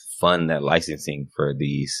is fund that licensing for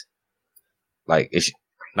these, like it's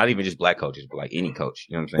not even just black coaches, but like any coach.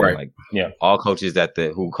 You know what I'm saying? Right. Like, yeah, all coaches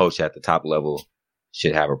who coach at the top level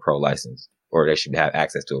should have a pro license, or they should have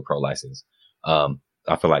access to a pro license.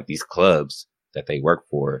 I feel like these clubs that they work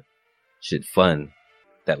for should fund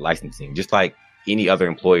that licensing, just like any other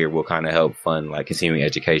employer will kind of help fund like continuing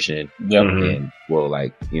education, and will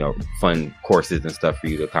like, you know, fund courses and stuff for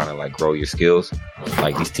you to kind of like grow your skills.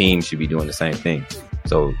 Like these teams should be doing the same thing.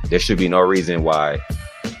 So there should be no reason why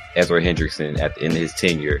Ezra Hendrickson at the end of his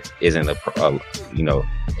tenure isn't a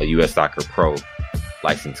U.S. Soccer pro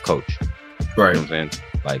licensed coach. Right. You know what I'm saying?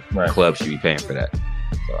 Like clubs should be paying for that.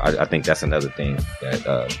 So I think that's another thing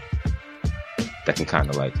that can kind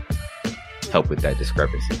of like help with that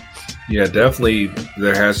discrepancy. Yeah, definitely.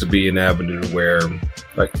 There has to be an avenue where,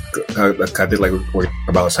 like I think, like we're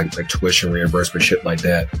about like tuition reimbursement, shit like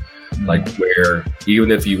that. Like where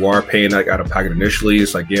even if you are paying like out of pocket initially,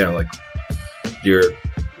 it's like like you're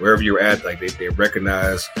wherever you're at, like they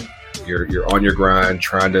recognize you're on your grind,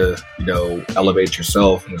 trying to elevate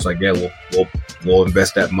yourself, and it's like we'll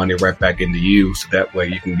invest that money right back into you, so that way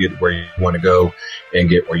you can get where you want to go and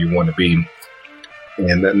get where you want to be.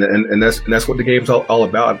 And that's what the game's all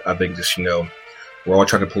about. I think just we're all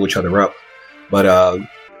trying to pull each other up. But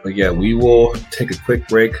yeah, we will take a quick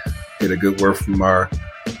break, get a good word from our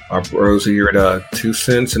bros here at 2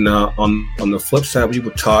 Cents, and on the flip side, we will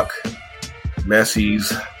talk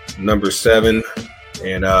Messi's number 7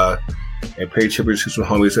 and pay tribute to some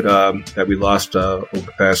homies that we lost over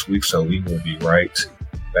the past week. So we will be right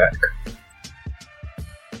back.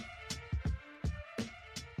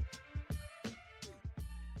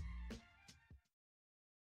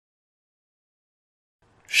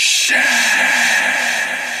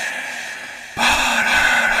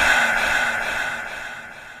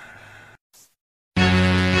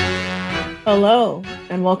 Hello,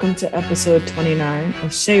 and welcome to episode 29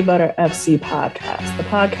 of Shea Butter FC Podcast, the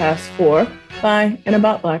podcast for, by, and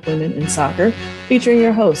about Black women in soccer, featuring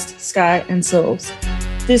your hosts, Sky and Silves.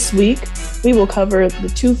 This week, we will cover the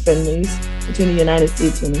 2 friendlies between the United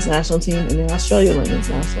States women's national team and the Australia women's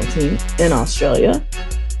national team in Australia.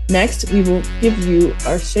 Next, we will give you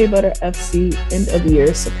our Shea Butter FC end of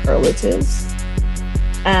year superlatives.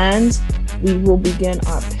 And we will begin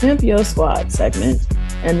our Pimp Yo Squad segment,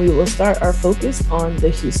 and we will start our focus on the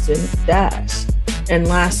Houston Dash. And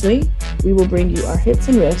lastly, we will bring you our hits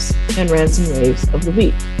and riffs and rants and raves of the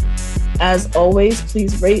week. As always,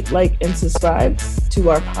 please rate, like, and subscribe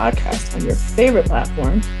to our podcast on your favorite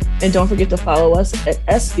platform. And don't forget to follow us at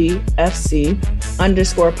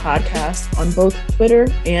SVFC_podcast on both Twitter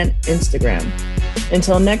and Instagram.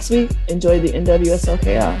 Until next week, enjoy the NWSL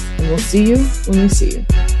chaos, and we'll see you when we see you.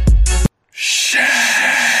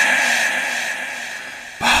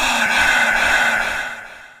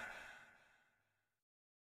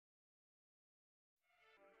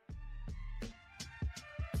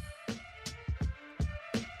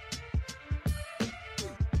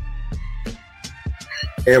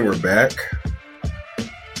 And we're back.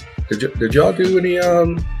 Did y'all do any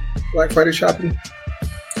Black Friday shopping?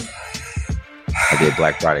 I did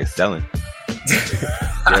Black Friday selling.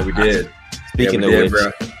 Yeah, we did. Speaking of which,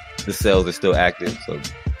 the sales are still active, so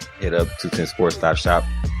hit up 2 Cents Sports Shop.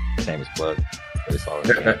 Shameless plug. But it's all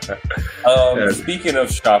right. Speaking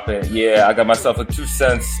of shopping, yeah, I got myself a 2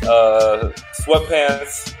 Cents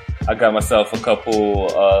sweatpants. I got myself a couple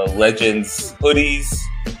Legends hoodies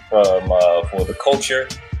from for the culture.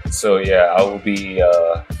 So yeah, I will be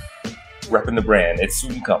repping the brand. It's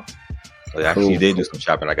soon come. I actually did do some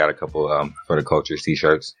shopping. I got a couple for the Cultures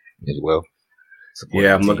t-shirts as well.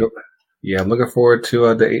 Yeah, I'm looking forward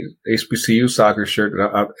to the HBCU soccer shirt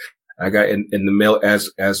that I got in the mail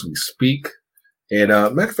as we speak. And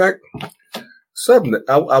matter of fact, something that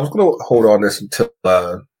I was going to hold on this until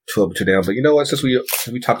today. I was like, you know what? Since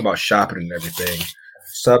we talk about shopping and everything,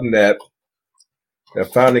 something that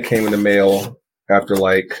finally came in the mail after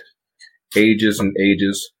like ages and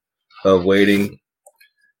ages of waiting.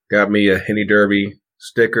 Got me a Henny Derby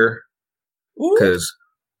sticker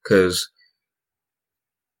because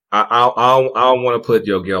I don't want to put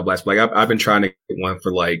Yale Blast. Like I've been trying to get one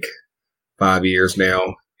for like 5 years now,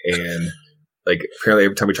 and like apparently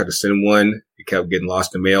every time we tried to send one, it kept getting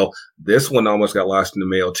lost in the mail. This one almost got lost in the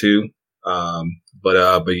mail too.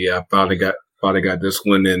 But yeah, I finally got this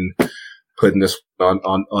one and putting this on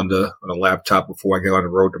the laptop before I get on the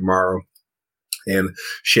road tomorrow. And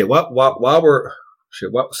shit,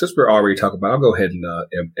 since we're already talking about, I'll go ahead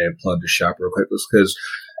and plug the shop real quick because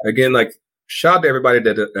again, like shout out to everybody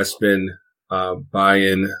that's been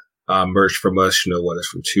buying merch from us. You know, whether it's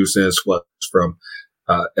from 2 Cents, whether it's from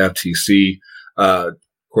FTC. Of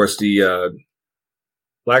course, the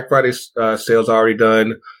Black Friday sale's already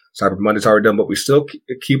done. Cyber Monday's already done, but we're still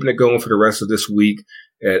keeping it going for the rest of this week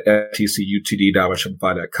at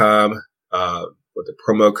ftcutd.shopify.com. With the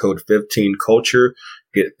promo code 15culture,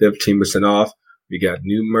 get 15% off. We got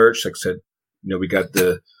new merch. Like I said, you know, we got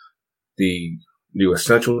the new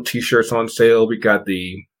essential t-shirts on sale. We got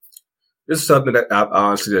this is something that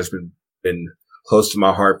honestly that's been close to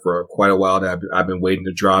my heart for quite a while that I've been waiting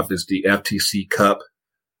to drop is the FTC Cup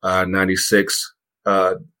 96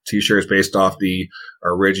 t-shirts based off the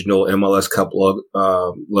original MLS Cup logo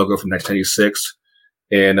from 1996.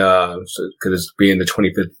 And so because it's being the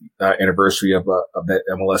 25th anniversary of that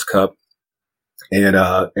MLS Cup. And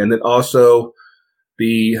then also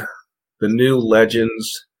the new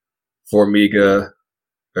Legends Formiga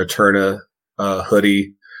Eterna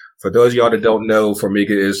hoodie. For those of y'all that don't know,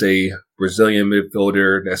 Formiga is a Brazilian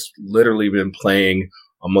midfielder that's literally been playing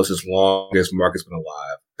almost as long as Marcus been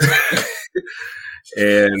alive.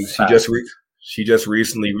 And she just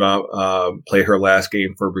recently played her last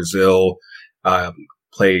game for Brazil.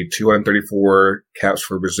 Played 234 caps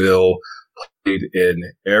for Brazil. Played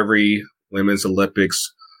in every Women's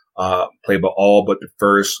Olympics. Played by all but the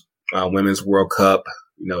first Women's World Cup.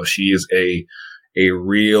 You know, she is a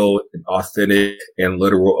real, authentic, and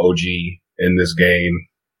literal OG in this game.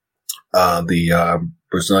 The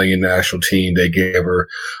Brazilian national team, they gave her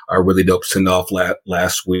a really dope send-off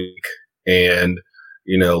last week. And,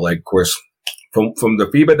 you know, like, of course, from the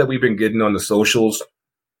feedback that we've been getting on the socials,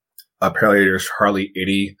 apparently there's hardly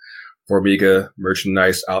any Formiga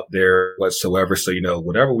merchandise out there whatsoever. So, you know,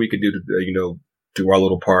 whatever we can do to, you know, do our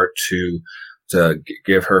little part to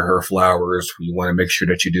give her flowers, we want to make sure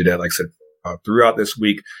that you do that. Like I said, throughout this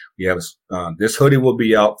week, we have this hoodie will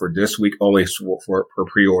be out for this week only for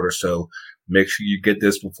pre-order. So make sure you get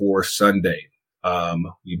this before Sunday.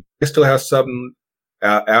 We still have something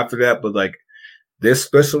after that, but like this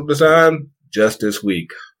special design just this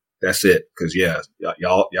week. That's it. Cause yeah,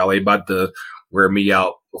 y'all ain't about to wear me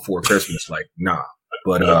out before Christmas. Like, nah,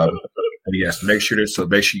 but yes, make sure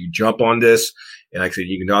you jump on this. And like I said,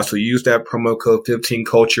 you can also use that promo code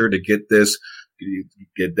 15culture to get this. You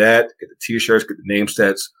get that, get the t-shirts, get the name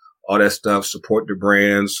sets, all that stuff. Support the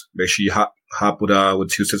brands. Make sure you hop with 2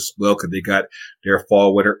 Cents as well, because they got their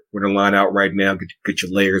fall winter line out right now. Get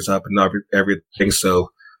your layers up and everything.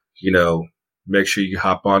 So, you know, make sure you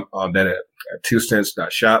hop on that at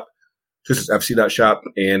 2cents.shop, 2centsfc.shop,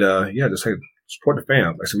 and yeah, just support the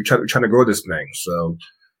fam. Like I said, we're trying to grow this thing. So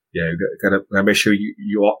yeah, you gotta make sure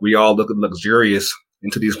we all look luxurious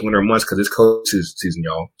into these winter months, because it's cozy season,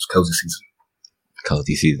 y'all. It's cozy season.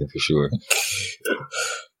 Cozy season for sure.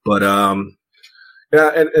 But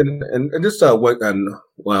yeah, and just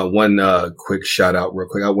one quick shout out real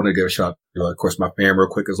quick. I want to give a shout out, of course, my fam real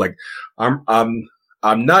quick. Is like I'm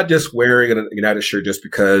not just wearing a United shirt just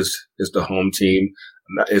because it's the home team.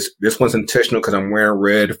 This one's intentional because I'm wearing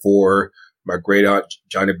red for my great aunt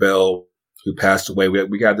Johnny Bell, who passed away.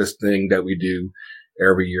 We got this thing that we do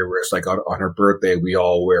every year where it's like on her birthday, we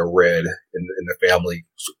all wear red in the family.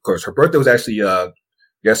 So of course, her birthday was actually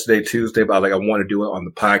yesterday, Tuesday, but I want to do it on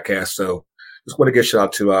the podcast. So just want to give a shout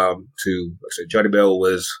out to like I said, Johnny Bell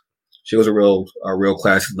she was a real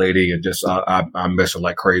classy lady, and just I miss her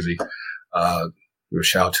like crazy.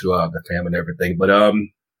 Shout out to the fam and everything. But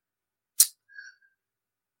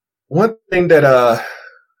one thing that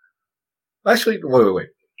actually wait.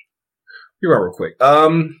 You're right real quick.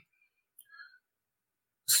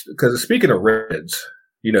 Because speaking of Reds,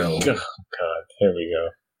 you know. Oh, God, here we go.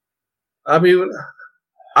 I mean,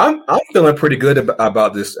 I'm feeling pretty good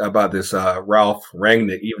about this Ralph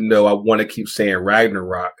Rangnick, even though I want to keep saying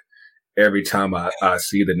Ragnarok every time I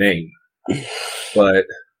see the name. But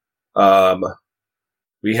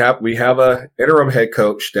we have a interim head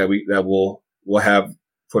coach that we'll have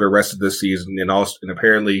for the rest of the season, and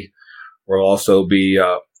apparently we'll also be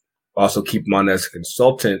keep him on as a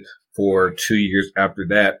consultant for 2 years after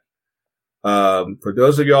that. For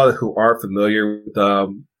those of y'all who aren't familiar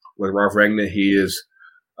with Ralph Rangnick, he is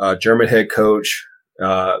a German head coach.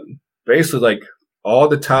 Basically, like all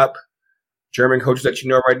the top German coaches that you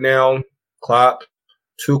know right now, Klopp,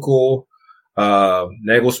 Tuchel,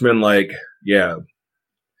 Nagelsmann. Like, yeah,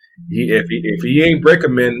 if he ain't break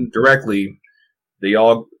them in directly, they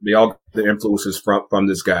all get the influences from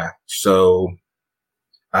this guy. So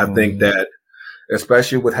I think that,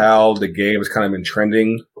 especially with how the game has kind of been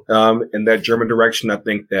trending in that German direction, I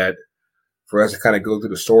think that for us to kind of go to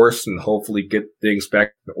the source and hopefully get things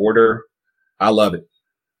back in order, I love it.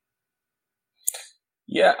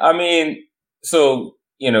 Yeah, I mean, so,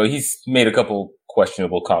 he's made a couple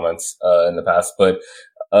questionable comments in the past, but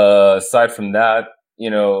aside from that,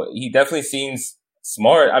 he definitely seems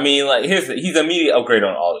smart. I mean, like, he's an immediate upgrade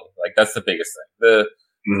on Ole. Like, that's the biggest thing.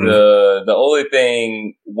 The Ole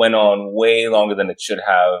thing went on way longer than it should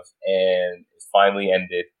have, and it finally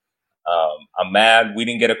ended. I'm mad we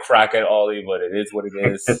didn't get a crack at Ole, but it is what it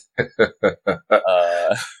is.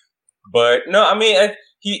 But no, I mean,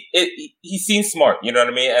 he seems smart. You know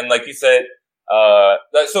what I mean? And like you said,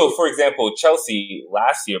 so for example, Chelsea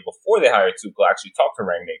last year before they hired Tuchel actually talked to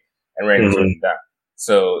Rangnick, and Rangnick turned him down.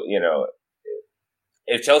 So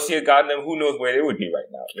if Chelsea had gotten him, who knows where they would be right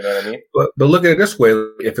now? You know what I mean? But look at it this way: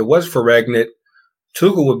 if it was for Rangnick,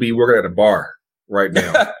 Tuchel would be working at a bar right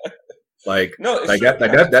now. Like,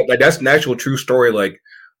 that's an actual true story. Like,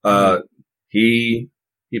 he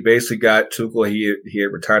basically got Tuchel. He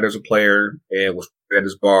had retired as a player and was at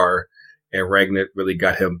his bar, and Rangnick really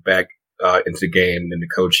got him back into the game and the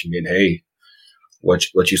coaching. And hey,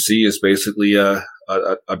 what you see is basically a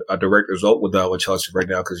direct result with Chelsea right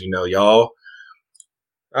now, because y'all.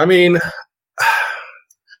 I mean,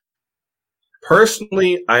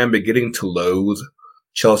 personally, I am beginning to loathe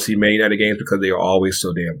Chelsea Man United games because they are always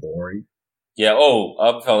so damn boring. Yeah. Oh,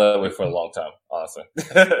 I've felt that way for a long time, honestly.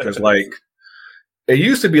 Because like it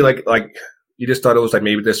used to be like you just thought it was like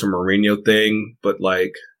maybe there's some Mourinho thing, but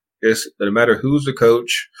like it's no matter who's the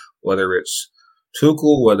coach, whether it's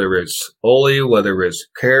Tuchel, whether it's Ole, whether it's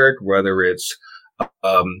Carrick, whether it's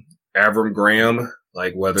Avram Graham.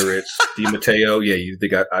 Like whether it's Di Matteo, yeah, you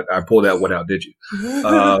think I pulled that one out, did you?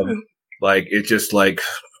 Like it's just like,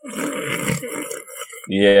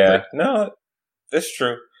 yeah, no, that's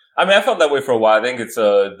true. I mean, I felt that way for a while. I think it's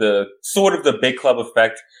the sort of the big club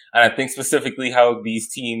effect, and I think specifically how these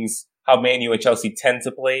teams, how Man U and Chelsea tend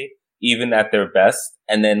to play, even at their best,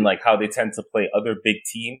 and then like how they tend to play other big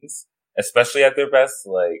teams, especially at their best.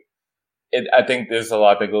 Like, I think there's a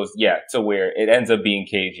lot that goes, to where it ends up being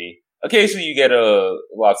cagey. Occasionally you get a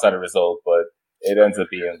lopsided result, but it ends up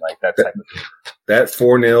being like that type of thing. That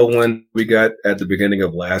 4-0 one we got at the beginning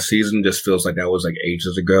of last season just feels like that was like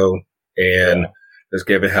ages ago. And just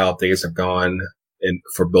given how things have gone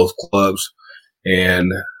for both clubs.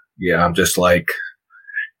 And yeah, I'm just like,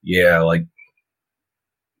 like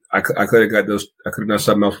I could have got those. I could have done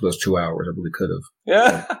something else for those 2 hours. I really could have.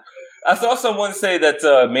 Yeah. I saw someone say that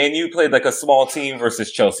Man U played like a small team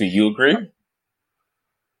versus Chelsea. You agree?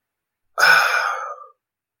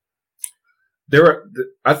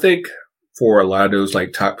 I think for a lot of those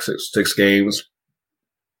like top six games,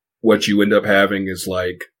 what you end up having is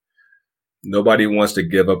like nobody wants to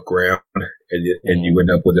give up ground, and you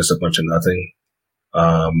end up with just a bunch of nothing.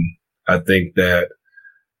 I think that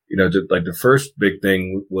the first big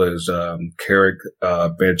thing was Carrick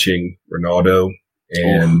benching Ronaldo,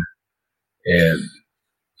 and I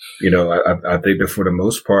think that for the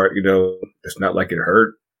most part, it's not like it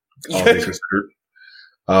hurt. All things considered.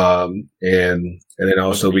 And then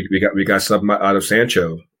also we got something out of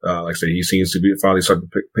Sancho. Like I said, he seems to be finally starting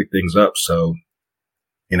to pick things up. So,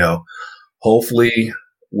 hopefully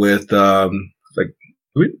with, do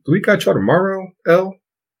we got y'all tomorrow, L?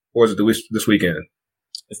 Or is it this weekend?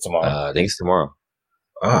 It's tomorrow. I think it's tomorrow.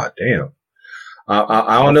 Ah, damn.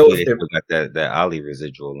 I don't know if they got that Ali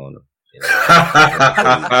residual on them.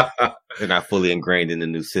 They're not fully ingrained in the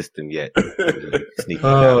new system yet.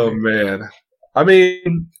 Oh man. I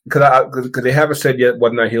mean, because they haven't said yet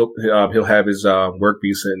whether or not he'll have his work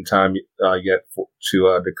visa in time yet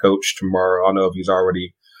to coach tomorrow. I don't know if he's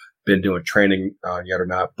already been doing training yet or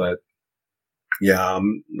not, but yeah,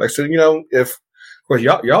 like I said, if of course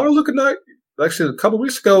y'all are looking like I said, a couple of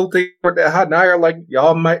weeks ago, they weren't that hot. Now you're like,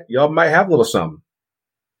 y'all might have a little something.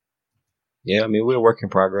 Yeah, I mean, we're a work in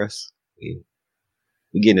progress. We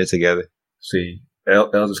getting it together. See,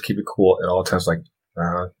 L just keep it cool at all times. Like,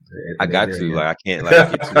 I got to. Like, I can't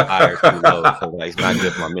get too high or too low. So, like, it's not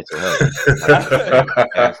good for my mental health.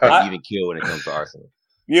 I even kill when it comes to Arsenal.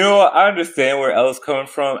 You know, I understand where Ella's coming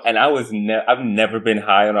from, and I've never been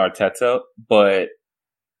high on Arteta, but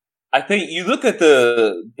I think you look at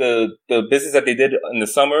the business that they did in the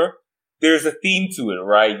summer. There's a theme to it,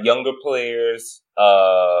 right? Younger players,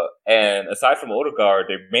 and aside from Odegaard,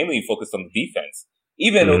 they're mainly focused on the defense.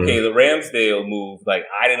 Even, okay, the Ramsdale move, like,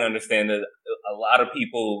 I didn't understand it. A lot of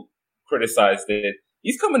people criticized it.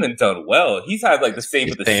 He's coming and done well. He's had, like, the same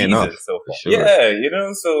of the season so far. Sure. Yeah, you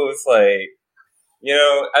know, so it's like, you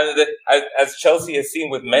know, as Chelsea has seen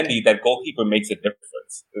with Mendy, that goalkeeper makes a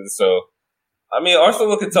difference. So, I mean, Arsenal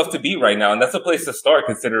looking tough to beat right now, and that's a place to start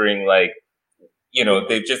considering, like, you know,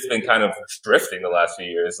 they've just been kind of drifting the last few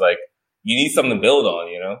years. Like, you need something to build on,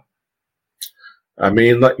 you know? I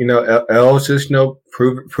mean, like, you know, L's just, you know,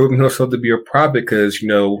 proving himself to be a product because, you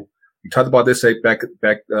know, we talked about this back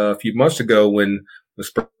a few months ago when the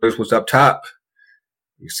Spurs was up top.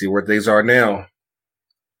 You see where things are now.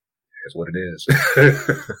 That's what it is.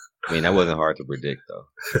 I mean, that wasn't hard to predict, though.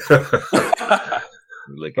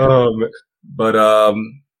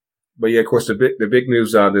 But yeah, of course, the big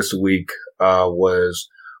news this week was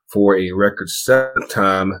for a record 7th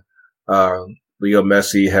time, Leo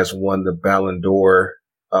Messi has won the Ballon d'Or,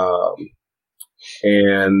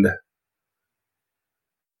 and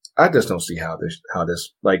I just don't see how this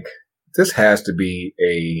like this has to be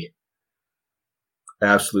a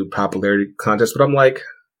absolute popularity contest. But I'm like,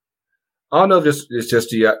 I don't know if it's just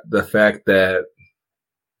the fact that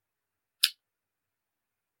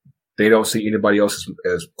they don't see anybody else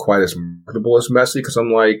as quite as marketable as Messi. Because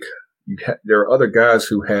I'm like, there are other guys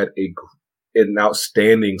who had an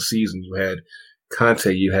outstanding season. You had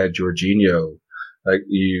Conte, you had Jorginho, like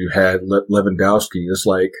you had Lewandowski. It's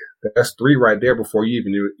like that's 3 right there before you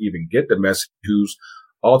even get to Messi, who's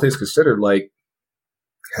all things considered, like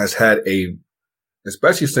has had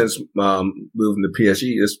especially since moving to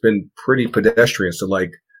PSG, it's been pretty pedestrian. So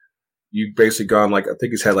like you basically gone like I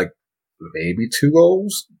think he's had like maybe 2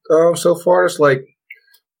 goals so far. It's like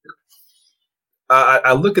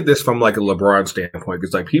I look at this from like a LeBron standpoint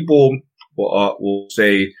because like people will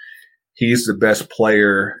say he's the best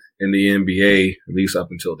player in the NBA at least up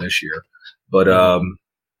until this year, but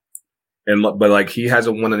like he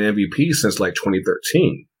hasn't won an MVP since like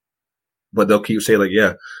 2013. But they'll keep saying like,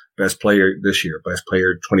 yeah, best player this year, best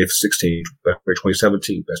player 2016, best player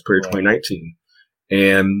 2017, best player 2019,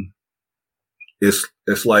 and it's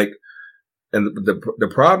like. And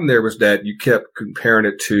the problem there was that you kept comparing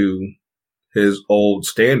it to his old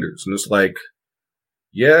standards. And it's like,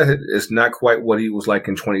 yeah, it's not quite what he was like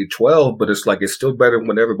in 2012, but it's like, it's still better than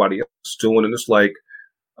what everybody else is doing. And it's like,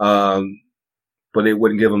 but they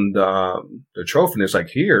wouldn't give him the trophy. And it's like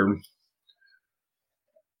here,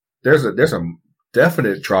 there's a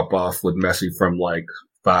definite drop off with Messi from like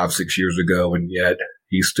 5-6 years ago. And yet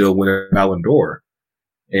he's still winning Ballon d'Or.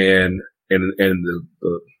 And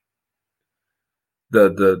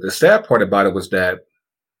the sad part about it was that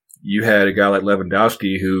you had a guy like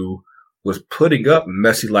Lewandowski who was putting up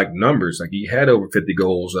Messi-like numbers. Like he had over 50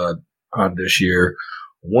 goals on this year,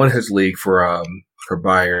 won his league for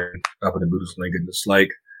Bayern up in the Bundesliga. And it's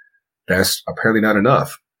like that's apparently not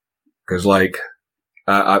enough because like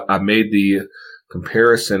I made the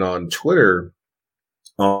comparison on Twitter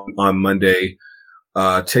on Monday.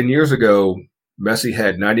 10 years ago, Messi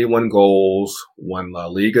had 91 goals, won La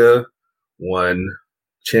Liga, won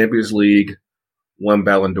Champions League, won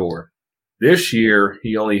Ballon d'Or. This year,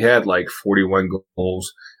 he only had like 41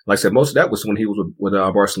 goals. Like I said, most of that was when he was with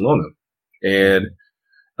Barcelona. And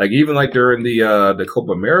like even like during the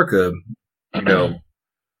Copa America, you know,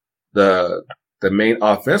 the main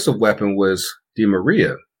offensive weapon was Di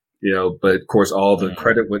Maria. You know, but of course, all the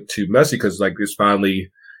credit went to Messi because like he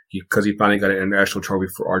finally got an international trophy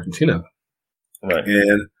for Argentina. Right.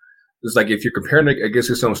 And it's like if you're comparing it against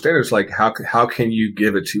his own standards, like how can you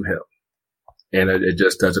give it to him? And it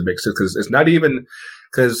just doesn't make sense because it's not even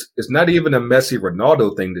a Messi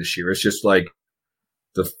Ronaldo thing this year. It's just like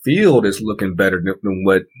the field is looking better than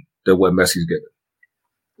what Messi's getting.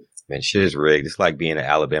 Man, shit is rigged. It's like being an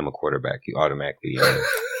Alabama quarterback. You automatically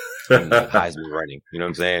Heisman running. You know what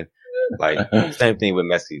I'm saying? Like same thing with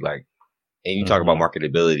Messi. Like, and you talk about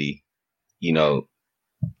marketability. You know,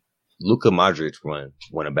 Luka Modric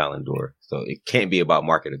won a Ballon d'Or, so it can't be about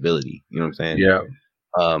marketability. You know what I'm saying? Yeah.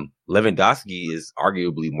 Lewandowski is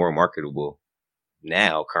arguably more marketable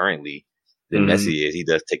now, currently, than Messi is. He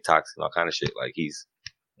does TikToks and all kind of shit. Like he's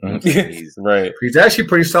right. He's actually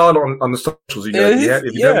pretty solid on the socials. If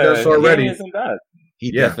you haven't done so already,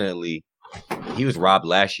 he definitely he was robbed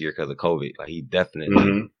last year because of COVID. Like he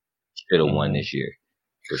definitely should have won this year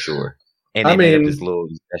for sure. And they made up this little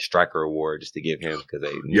striker award just to give him because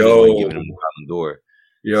they giving him the Ballon d'Or.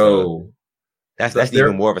 So that's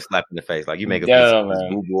even more of a slap in the face. Like you make up this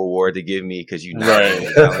Google award to give me because you know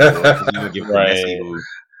you give Messi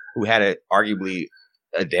who had arguably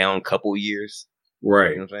a down couple years.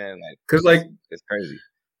 Right. You know what I'm saying? Because like it's crazy.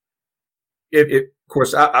 Of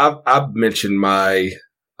course, I've mentioned my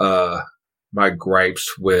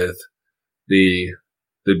gripes with the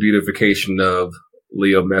beautification of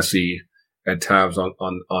Leo Messi at times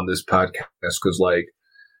on this podcast because like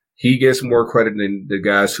he gets more credit than the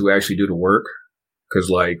guys who actually do the work because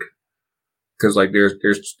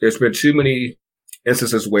there's been too many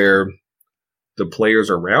instances where the players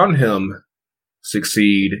around him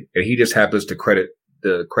succeed and he just happens to credit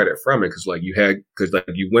from it because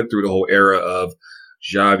you went through the whole era of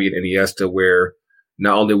Xavi and Iniesta where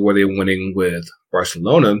not only were they winning with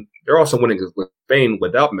Barcelona, they're also winning with Spain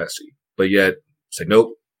without Messi, but yet say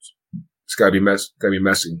nope. It's gotta be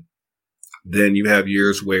Messi. Then you have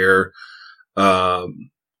years where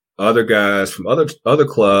other guys from other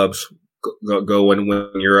clubs go and win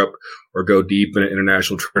Europe or go deep in an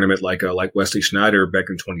international tournament like Wesley Sneijder back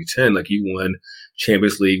in 2010. Like he won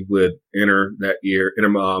Champions League with Inter that year, Inter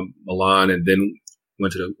Milan, and then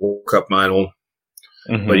went to the World Cup final.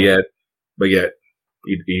 Mm-hmm. But yet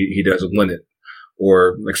he doesn't win it.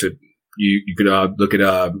 Or like I said, you could look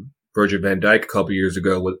at Virgil van Dijk a couple years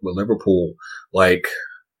ago with Liverpool. Like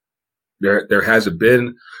there hasn't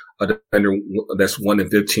been a defender that's won in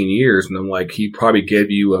 15 years, and I'm like he probably gave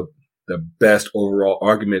you the best overall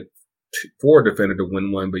argument for a defender to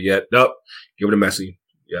win one, but yet nope, give it to Messi.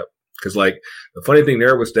 Yep, because like the funny thing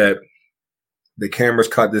there was that the cameras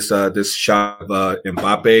caught this shot of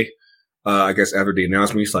Mbappe. I guess after the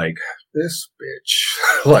announcement, he's like this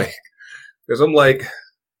bitch, like because I'm like.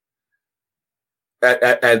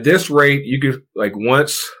 At this rate, you could like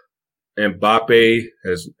once Mbappe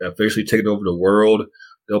has officially taken over the world,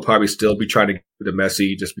 they'll probably still be trying to get to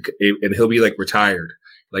Messi just because, and he'll be like retired.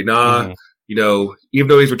 Like, you know, even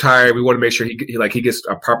though he's retired, we want to make sure he gets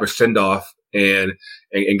a proper send off and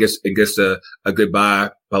gets a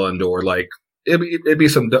goodbye Ballon d'Or. Like it'd be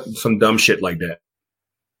some dumb shit like that.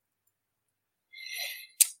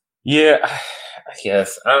 Yeah,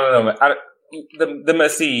 yes. I don't know, man. The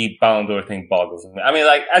Messi Ballon d'Or thing boggles me. I mean,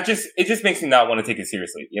 like, it just makes me not want to take it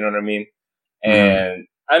seriously. You know what I mean? And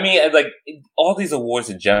I mean, like, all these awards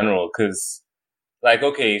in general, cause like,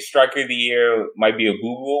 okay, Striker of the Year might be a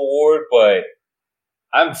Google award, but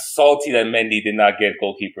I'm salty that Mendy did not get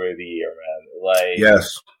Goalkeeper of the Year, man. Like,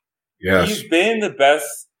 yes. He's been the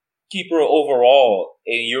best keeper overall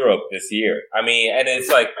in Europe this year. I mean, and it's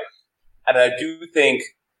like, and I do think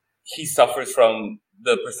he suffers from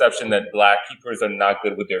the perception that black keepers are not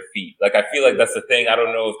good with their feet. Like, I feel like that's the thing. I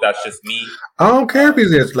don't know if that's just me. I don't care if he's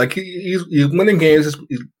this. Like, he's winning games.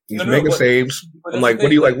 He's making saves. I'm like, what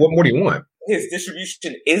do you like? What more do you want? His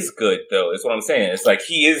distribution is good, though, is what I'm saying. It's like,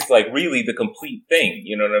 he is, like, really the complete thing.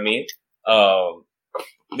 You know what I mean?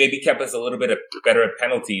 Maybe kept us a little bit better at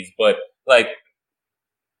penalties, but, like,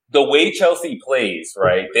 the way Chelsea plays,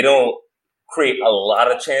 right? They don't create a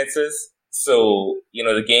lot of chances. So, you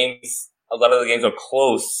know, a lot of the games are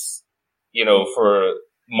close, you know, for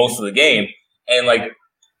most of the game. And, like,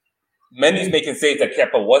 Mendy's making saves that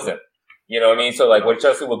Kepa wasn't. You know what I mean? So, like, when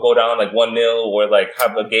Chelsea would go down, like, 1-0 or, like,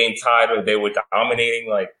 have a game tied or they were dominating,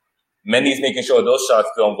 like, Mendy's making sure those shots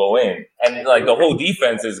don't go in. And, like, the whole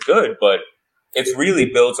defense is good, but it's really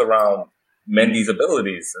built around Mendy's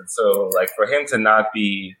abilities. And so, like, for him to not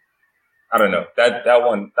be, I don't know, that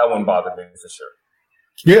one bothered me for sure.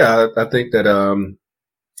 Yeah, I think that,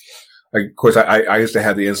 of course, I used to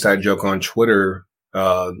have the inside joke on Twitter,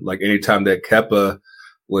 like anytime that Kepa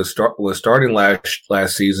was starting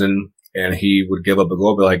last season and he would give up a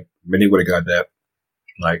goal, but like, Mendy would have got that.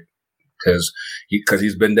 Like, cause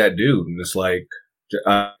he's been that dude. And it's like,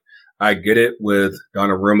 I get it with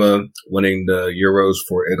Donnarumma winning the Euros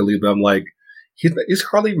for Italy, but I'm like, he's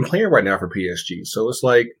hardly even playing right now for PSG. So it's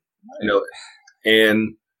like, you know,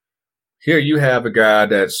 and here you have a guy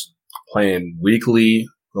that's playing weekly,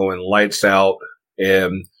 going lights out.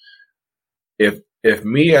 And if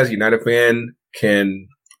me as a United fan can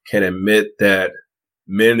admit that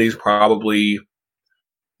Mendy's probably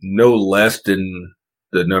no less than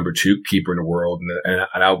the number 2 keeper in the world, and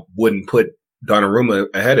I wouldn't put Donnarumma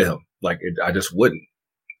ahead of him. Like, I just wouldn't.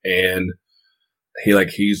 And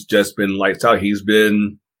he's just been lights out. He's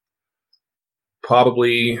been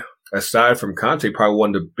probably, aside from Conte, probably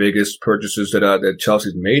one of the biggest purchases that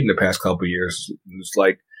Chelsea's made in the past couple of years. It's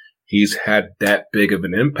like he's had that big of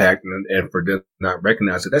an impact, and for them to not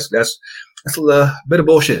recognize it, that's a bit of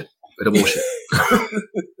bullshit.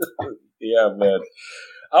 Yeah, man.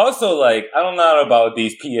 Also, like, I don't know about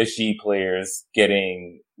these PSG players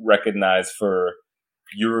getting recognized for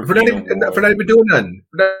European for not even doing nothing.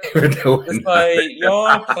 It's like, y'all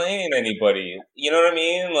aren't playing anybody. You know what I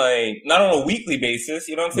mean? Like, not on a weekly basis.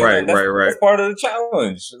 You know what I'm saying? Right. That's part of the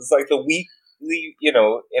challenge. It's like the weekly,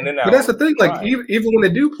 in and out. But that's the thing. Like, even when they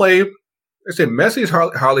do play, I said Messi is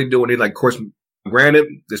hardly doing it. Like, of course, granted,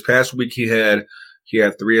 this past week he had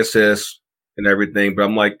 3 assists and everything. But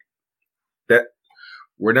I'm like, that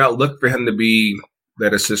we're not looking for him to be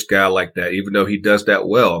that assist guy like that, even though he does that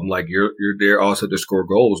well. I'm like, you're there also to score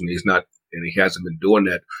goals, and he hasn't been doing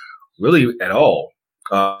that really at all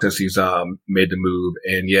since he's made the move,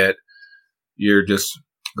 and yet you're just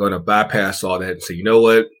going to bypass all that and say, you know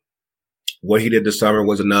what he did this summer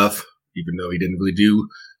was enough, even though he didn't really do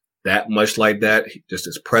that much like that. Just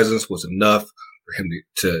his presence was enough for him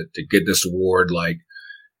to get this award. Like,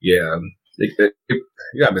 yeah, you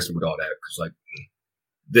gotta miss him with all that, because like,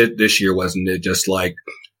 this year wasn't it? Just like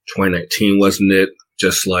 2019 wasn't it?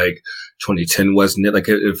 Just like 2010 wasn't it? Like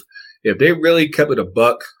if they really kept it a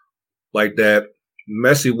buck like that,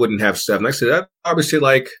 Messi wouldn't have 7. Like I said, I'd probably say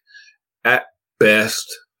like at best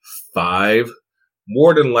 5,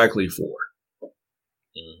 more than likely 4.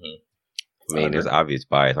 Mm-hmm. I mean, there's obvious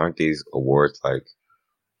bias. Aren't these awards like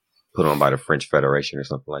put on by the French Federation or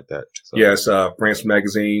something like that? So. Yes, France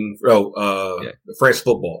Magazine. France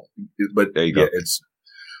Football. But there you go.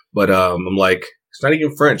 But I'm like, it's not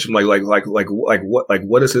even French. I'm like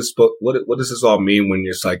what does this all mean when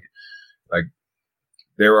it's like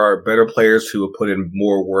there are better players who have put in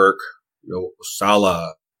more work.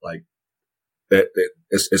 Salah, like that.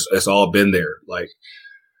 It's all been there. Like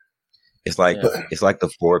it's like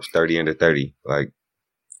the Forbes 30 under 30. Like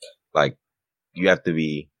you have to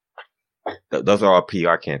be. Those are all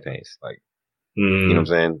PR campaigns. Like you know what I'm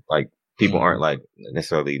saying. Like people aren't like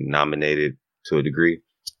necessarily nominated to a degree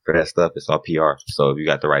for that stuff. It's all PR. So if you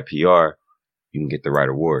got the right PR, you can get the right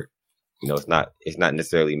award. It's not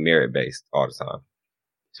necessarily merit based all the time.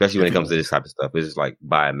 Especially when it comes to this type of stuff. It's just like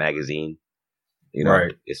buy a magazine.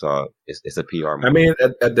 Right. It's a PR moment. I mean,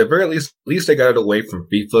 at the very least they got it away from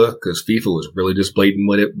FIFA, because FIFA was really just blatant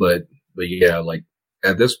with it. But yeah, like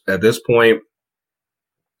at this point,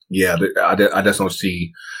 yeah, I just don't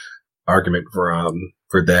see argument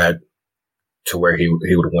for that to where he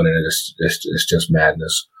would have won it. It's just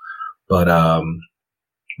madness. But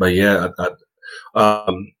yeah,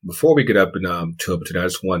 before we get up and to it tonight, I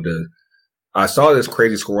just wanted to. I saw this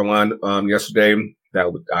crazy scoreline yesterday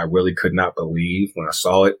that I really could not believe when I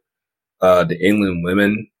saw it. The England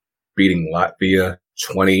women beating Latvia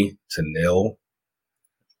 20-0.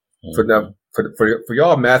 For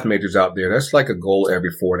y'all math majors out there, that's like a goal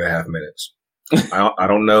every 4.5 minutes. I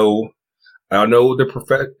don't know. I don't know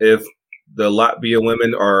if the Latvia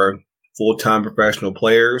women are full-time professional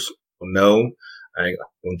players. No, I ain't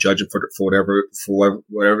gonna judge them for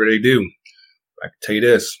whatever they do. I can tell you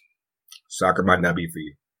this: soccer might not be for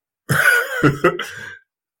you.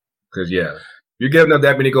 Because yeah, you're giving up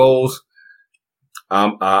that many goals.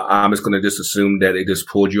 I'm just gonna just assume that they just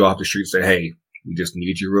pulled you off the street and say, "Hey, we just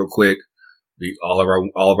need you real quick. All of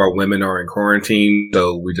our women are in quarantine,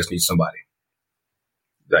 so we just need somebody.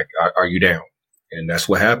 Like, are you down?" And that's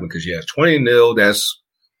what happened. Because yeah, 20-0. That's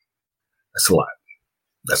a lot.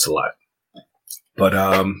 That's a lot. But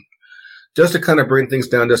just to kind of bring things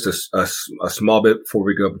down just a small bit before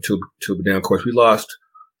we go up to the down course, we lost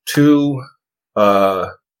 2. We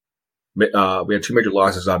had 2 major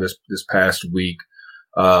losses out this past week.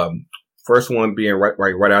 First one being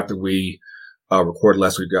right after we recorded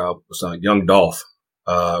last week was Young Dolph,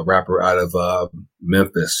 rapper out of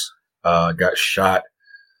Memphis, got shot.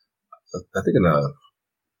 I think in a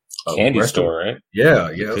candy restaurant. store, right? Yeah.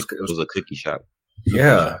 It was a cookie shop.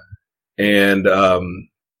 Yeah. And,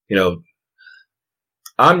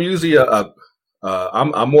 I'm usually I'm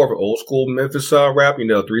more of an old school Memphis rap,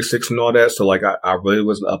 3 6 and all that. So like I really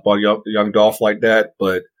wasn't up on Young Dolph like that,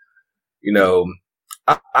 but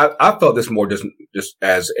I felt this more just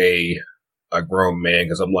as a grown man,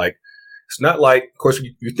 because I'm like, it's not like, of course,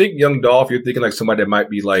 you think Young Dolph, you're thinking like somebody that might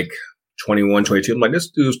be like 21, 22. I'm like,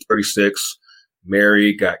 this dude's 36,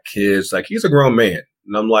 married, got kids, like he's a grown man,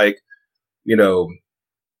 and I'm like, you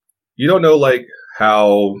don't know like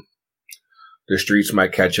how the streets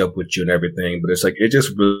might catch up with you and everything, but it's like, it's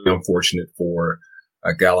just really unfortunate for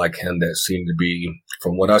a guy like him that seemed to be,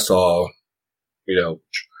 from what I saw,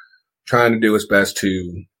 trying to do his best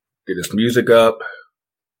to get his music up,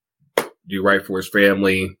 do right for his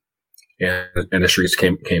family, and the streets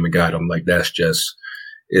came and got him. Like, that's just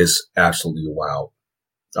is absolutely wild.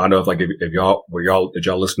 I don't know if y'all did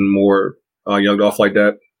y'all listen to more Young Dolph like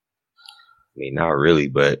that? I mean, not really,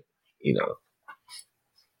 but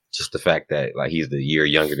just the fact that like he's the year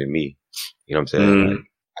younger than me. You know what I'm saying? Like,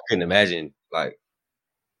 I couldn't imagine like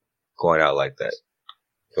going out like that.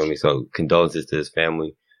 Feel me? So condolences to his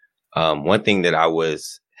family. One thing that I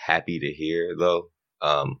was happy to hear though,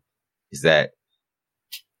 is that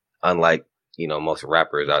unlike, most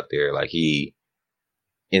rappers out there, like he,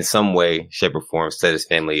 in some way, shape or form, set his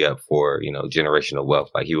family up for, generational wealth.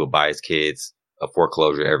 Like he would buy his kids a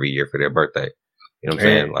foreclosure every year for their birthday. You know what I'm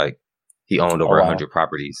saying? Like he owned over 100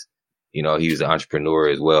 properties. He was an entrepreneur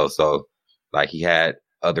as well. So like he had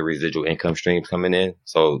other residual income streams coming in.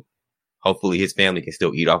 So hopefully his family can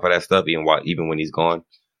still eat off of that stuff even when he's gone.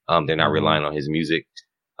 They're not relying on his music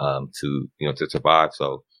to survive.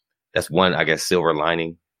 So that's one, I guess, silver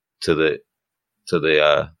lining to this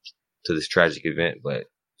tragic event. But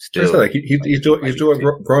still, like he's doing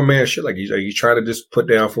grown man shit. Like he's trying to just put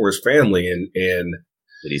down for his family and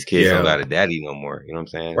but these kids don't got a daddy no more. You know what I'm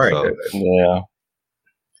saying? Right. So, yeah.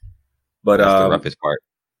 But that's the roughest part.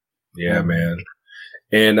 Yeah, man.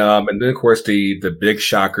 And then of course the big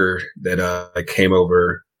shocker that came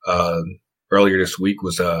over earlier this week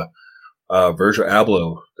was Virgil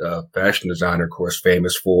Abloh, fashion designer, of course,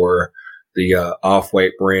 famous for the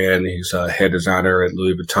Off-White brand. He's a head designer at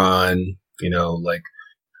Louis Vuitton. Like,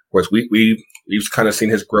 of course, we've kind of seen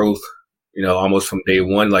his growth, almost from day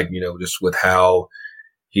one. Like, just with how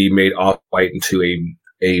he made Off-White into a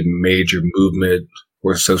major movement,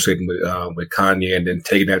 or associated with Kanye, and then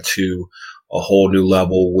taking that to a whole new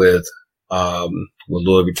level with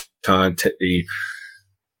Louis Vuitton. He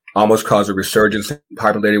almost caused a resurgence,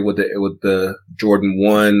 populated with the Jordan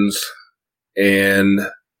 1s, and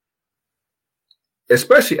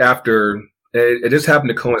especially after it just happened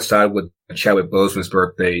to coincide with Chadwick Boseman's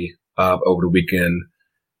birthday over the weekend.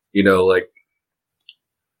 Like,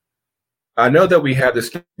 I know that we have this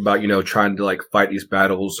thing about trying to like fight these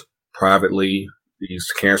battles privately,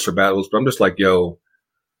 these cancer battles, but I'm just like, yo,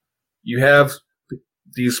 you have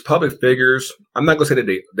these public figures. I'm not gonna say that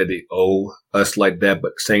they owe us like that, but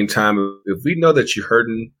at the same time, if we know that you're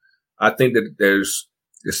hurting, I think that there's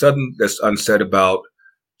something that's unsaid about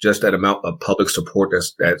just that amount of public support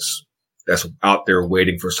that's out there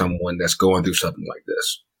waiting for someone that's going through something like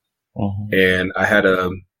this. Mm-hmm. And I had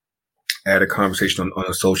a conversation on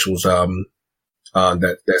the socials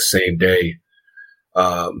that same day.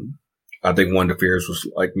 I think one of the fears was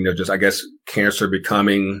like, just I guess cancer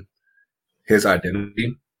becoming his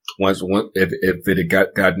identity if it had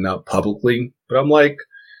gotten out publicly. But I'm like,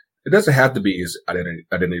 it doesn't have to be his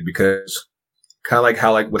identity because kind of like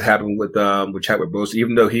how like what happened with Chadwick Boseman,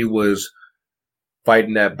 even though he was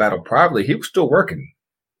fighting that battle privately, he was still working.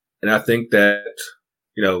 And I think that,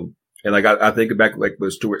 and like I think back like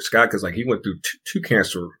with Stuart Scott, because like he went through two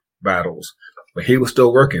cancer battles, but he was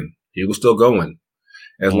still working. He was still going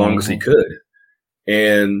as long as he could.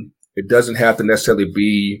 And it doesn't have to necessarily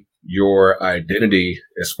be your identity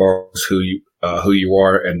as far as who you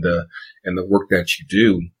are and the work that you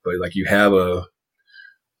do, but like you have a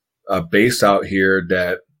base out here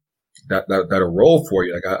that'll roll for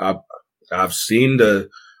you. Like I've seen the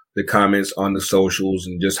comments on the socials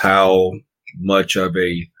and just how much of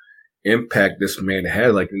a impact this man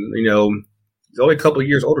had. Like, he's only a couple of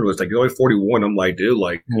years older than us. Like, he's only 41. I'm like, dude,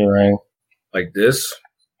 like, you're right. Like this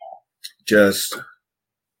just,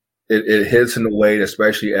 it hits in a way,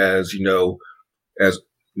 especially as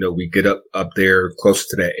we get up there closer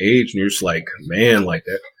to that age, and you're just like, man, like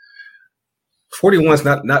that. 41 is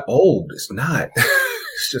not old. It's not.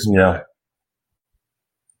 It's just not.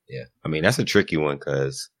 Yeah. I mean, that's a tricky one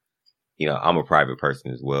because, I'm a private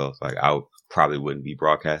person as well. So like, I probably wouldn't be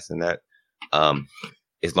broadcasting that.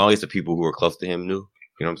 As long as the people who are close to him knew,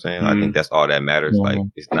 you know what I'm saying? I think that's all that matters. Like,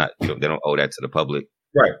 it's not, they don't owe that to the public.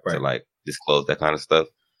 Right. To like disclose that kind of stuff.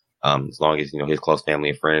 As long as, his close family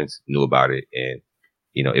and friends knew about it and,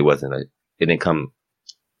 it didn't come,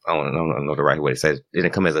 I don't know the right way to say it. It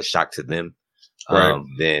didn't come as a shock to them. Right.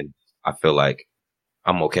 Then I feel like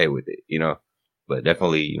I'm okay with it, but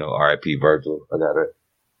definitely, RIP Virgil.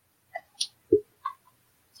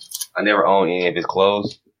 I never owned any of his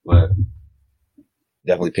clothes, but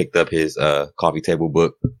definitely picked up his, coffee table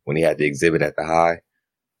book when he had the exhibit at the High.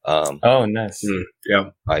 Oh, nice. Yeah.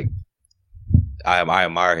 Like, I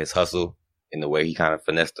admire his hustle in the way he kind of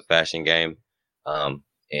finessed the fashion game. And,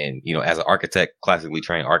 as an architect, classically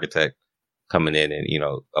trained architect, coming in and,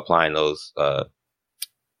 applying those,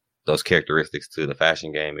 those characteristics to the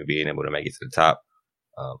fashion game and being able to make it to the top.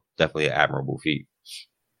 Definitely an admirable feat.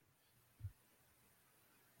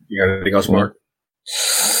 You got anything else, Mark?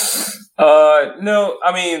 No,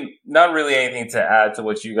 I mean, not really anything to add to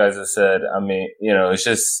what you guys have said. I mean, it's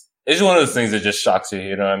just one of those things that just shocks you.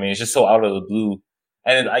 You know what I mean? It's just so out of the blue.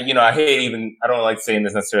 And I don't like saying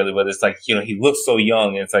this necessarily, but it's like, he looks so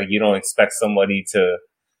young. And it's like, you don't expect him to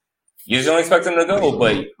go,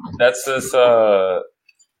 but that's just,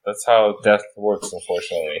 that's how death works,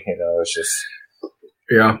 unfortunately. It's just,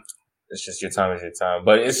 yeah, it's just your time is your time.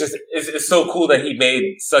 But it's just, it's so cool that he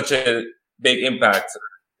made such a big impact,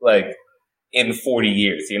 like, in 40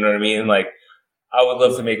 years. You know what I mean? Like, I would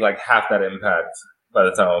love to make like half that impact by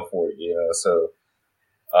the time I'm 40, so,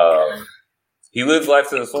 he lives life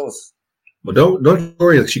to the fullest. Well, don't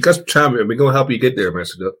worry. She got some time. We're gonna help you get there, man.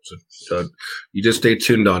 So you just stay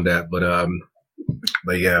tuned on that. But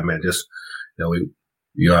yeah, man. Just we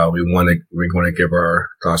want to give our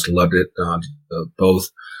thoughts to Loved It to both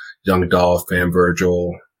Young Dolph and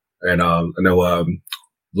Virgil, and I know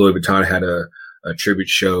Louis Vuitton had a tribute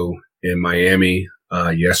show in Miami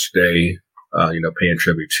yesterday. Paying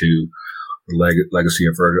tribute to the legacy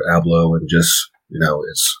of Virgil Abloh, and just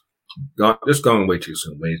it's gone way too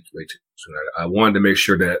soon. Way too soon. I wanted to make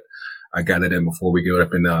sure that I got that in before we go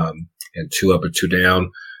up in 2 Up and 2 Down.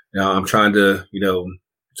 Now I'm trying to,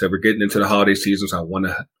 so we're getting into the holiday seasons. I want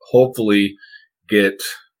to hopefully get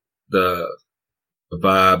the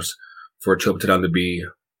vibes for 2 Up and 2 Down to be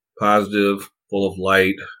positive, full of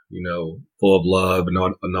light, full of love and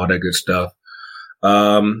all that good stuff.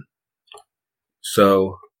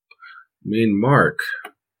 So me and Mark,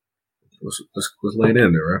 let's lay it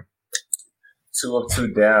in there, right? 2 Up,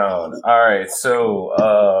 2 Down. All right, so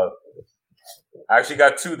I actually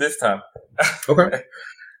got 2 this time. Okay.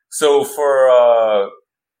 So for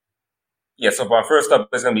my first up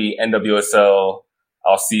is gonna be NWSL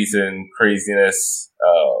off season craziness.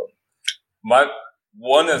 My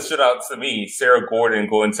one that stood out to me, Sarah Gordon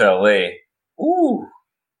going to LA. Ooh.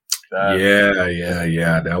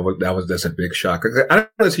 Yeah. That's a big shock. I don't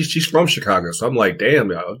know. She's from Chicago, so I'm like, damn.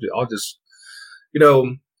 I'll just,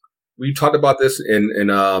 we talked about this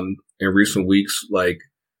in recent weeks, like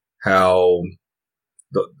how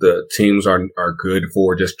the teams are good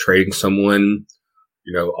for just trading someone,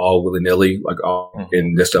 all willy nilly, like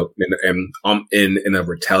in a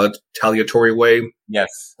retaliatory way.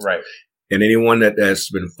 Yes, right. And anyone that's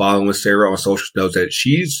been following Sarah on social knows that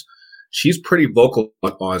she's pretty vocal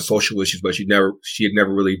on social issues, but she had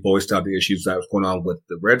never really voiced out the issues that was going on with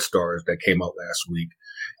the Red Stars that came out last week.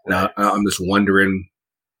 And I'm just wondering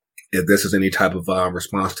if this is any type of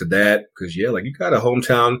response to that, because you got a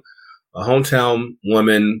hometown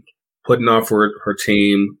woman putting on for her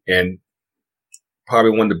team and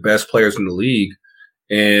probably one of the best players in the league,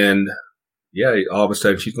 and all of a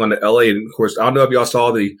sudden she's going to LA, and of course I don't know if y'all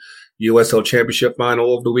saw the USL Championship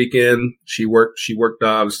final over the weekend. She worked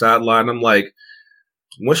on the sideline. I'm like,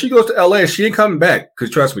 once she goes to LA, she ain't coming back, because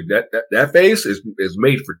trust me, that face is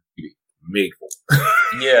made for TV, made for.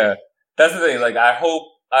 Yeah, that's the thing. Like, I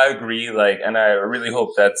agree, and I really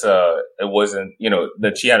hope that it wasn't,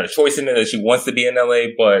 that she had a choice in it, that she wants to be in LA,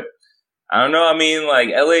 but I don't know. I mean,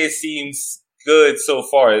 LA seems good so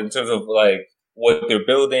far in terms of, what they're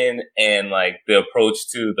building and, the approach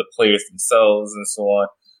to the players themselves and so on.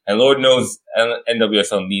 And Lord knows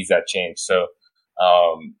NWSL needs that change. So,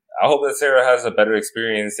 I hope that Sarah has a better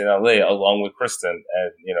experience in LA along with Kristen,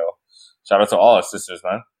 and, shout out to all our sisters,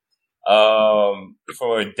 man.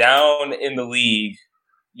 For down in the league,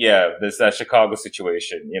 there's that Chicago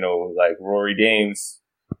situation, Rory Dames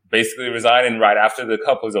basically resigning right after the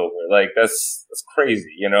cup was over. That's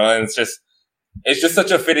crazy, and it's just such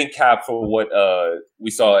a fitting cap for what, we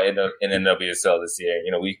saw in NWSL this year.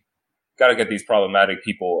 We gotta get these problematic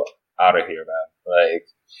people out of here, man.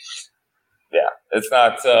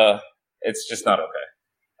 It's just not okay.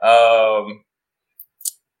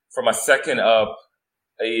 For my second up,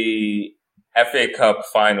 a FA Cup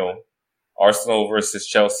final, Arsenal versus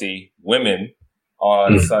Chelsea women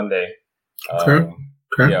on Sunday. Okay.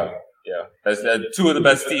 Yeah. That's 2 of the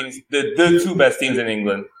best teams, the 2 best teams in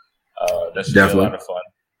England. That should Definitely be a lot of fun.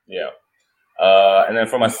 Yeah. And then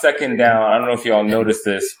for my second down, I don't know if y'all noticed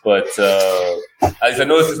this, but I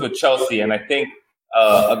noticed this with Chelsea, and I think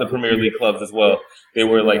other Premier League clubs as well. They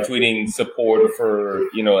were tweeting support for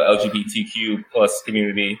LGBTQ plus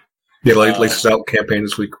community. Yeah, Laces Out campaign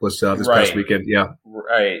this week was this past weekend. Yeah,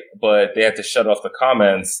 right. But they had to shut off the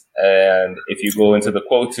comments, and if you go into the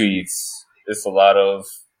quote tweets, it's a lot of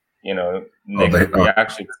negative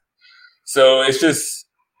reactions. So it's just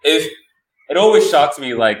it always shocks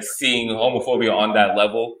me seeing homophobia on that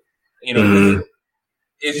level, You know,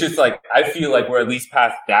 it's just like, I feel like we're at least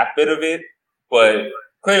past that bit of it, but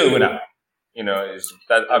clearly we're not. You know,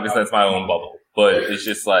 obviously that's my own bubble, but it's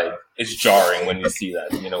just like, it's jarring when you see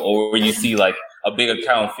that, you know, or when you see like a big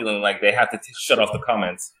account feeling like they have to shut off the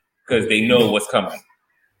comments because they know what's coming.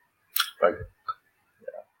 Like,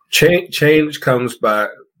 change comes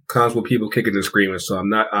with people kicking and screaming. So I'm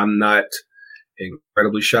not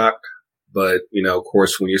incredibly shocked, but you know, of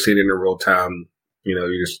course, when you see it in real time, you know,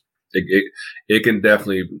 you just it can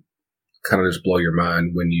definitely kind of just blow your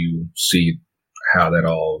mind when you see how that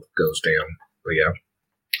all goes down. But yeah.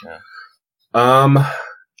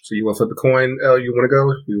 So you want to flip the coin? Elle, you want to go?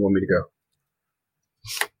 Or you want me to go?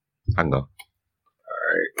 I can go.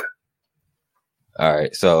 All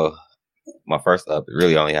right. So my first up,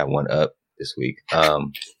 really only have one up this week.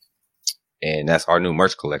 And that's our new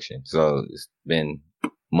merch collection. So it's been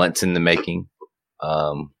months in the making.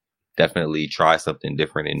 Definitely try something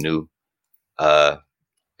different and new. Got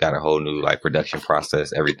a whole new like production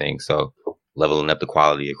process, everything. So leveling up the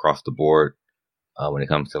quality across the board. When it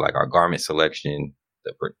comes to like our garment selection,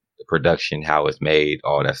 the production, how it's made,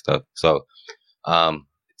 all that stuff. So,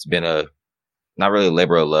 it's been not really a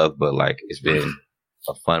labor of love, but like it's been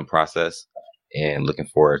a fun process and looking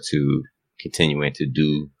forward to continuing to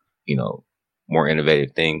do, you know, more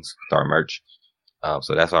innovative things with our merch.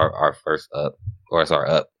 So that's our first up, or it's our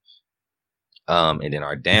up. And then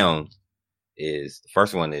our down is, the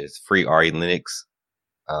first one is Free Ari Lennox.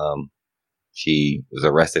 She was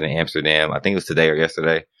arrested in Amsterdam. I think it was today or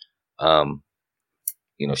yesterday.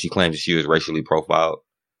 You know, she claims that she was racially profiled.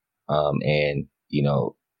 And, you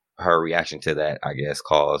know, her reaction to that, I guess,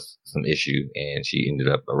 caused some issue and she ended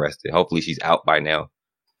up arrested. Hopefully she's out by now.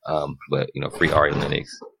 But, you know, Free Ari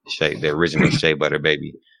Lennox, the original Shea Butter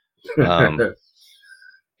baby. And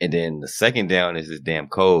then the second down is this damn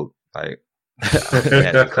cold. Like, I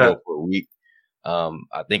had the cold for a week.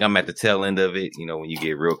 I think I'm at the tail end of it. You know, when you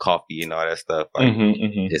get real coffee and all that stuff, like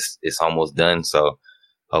it's almost done. So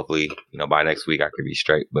hopefully, you know, by next week I could be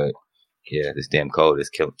straight. But yeah, this damn cold is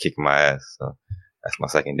kicking my ass. So that's my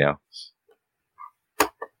second down.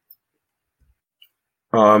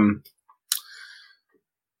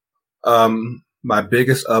 My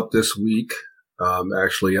biggest up this week,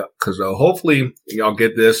 actually, because hopefully y'all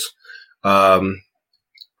get this. It'll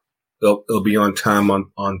be on time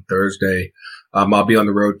on Thursday. I'll be on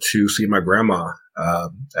the road to see my grandma. I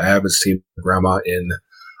haven't seen my grandma in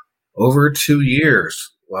over 2 years.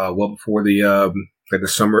 Well before the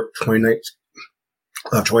summer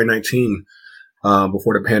 2019,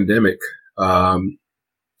 before the pandemic.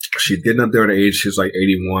 She's getting up there in age. She's like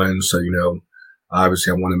 81. So, you know,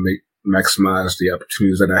 obviously I want to maximize the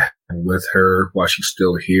opportunities that I have with her while she's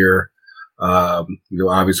still here. You know,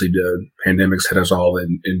 obviously the pandemic's hit us all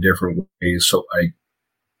in different ways. So like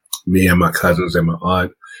me and my cousins and my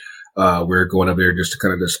aunt, we're going up there just to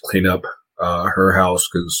kind of just clean up, her house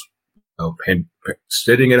because, you know,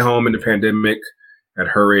 sitting at home in the pandemic at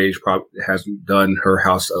her age probably hasn't done her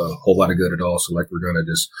house a whole lot of good at all. So like we're going to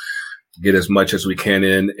just get as much as we can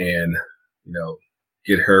in and, you know,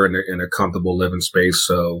 get her in a comfortable living space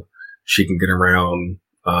so she can get around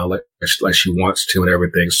like she wants to and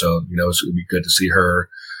everything. So, you know, it would be good to see her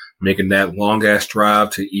making that long ass drive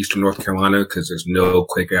to Eastern North Carolina because there's no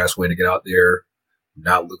quick ass way to get out there.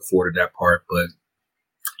 Not looking forward to that part, but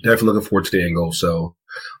definitely looking forward to the angle. So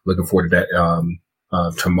looking forward to that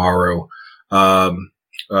tomorrow.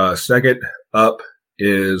 Second up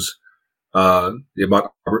is the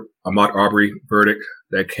Ahmaud Arbery verdict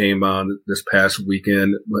that came on this past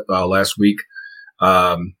weekend, last week.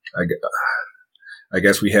 I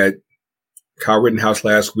guess we had Kyle Rittenhouse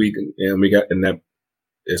last week, and we got, and that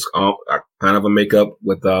is kind of a makeup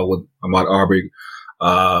with Ahmaud Arbery.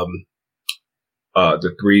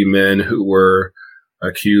 The three men who were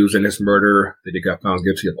accused in this murder, they got found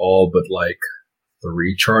guilty of all but like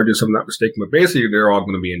 3 charges, if I'm not mistaken. But basically, they're all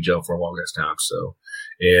going to be in jail for a long ass time. So,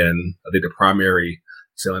 and I think the primary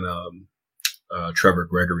selling Trevor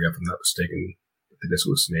Gregory, if I'm not mistaken. I think that's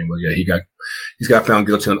what his name was. Yeah, he's got found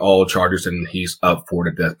guilty on all charges and he's up for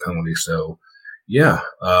the death penalty. So yeah,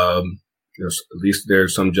 at least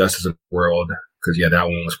there's some justice in the world because yeah, that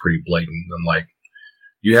one was pretty blatant. And like,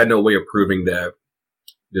 you had no way of proving that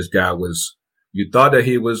this guy you thought that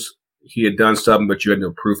he had done something, but you had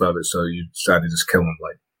no proof of it. So you decided to just kill him.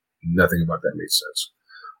 Like nothing about that made sense.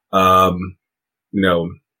 You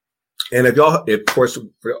know, and if of course,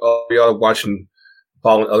 for all y'all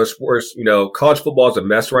following other sports, you know, college football is a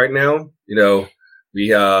mess right now. You know, we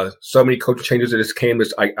so many coaching changes that just came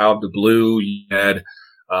just like out of the blue. You had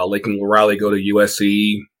Laken Riley go to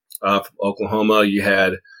USC from Oklahoma. You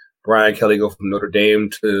had Brian Kelly go from Notre Dame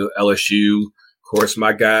to LSU. Of course,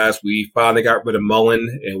 my guys, we finally got rid of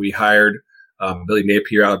Mullen and we hired Billy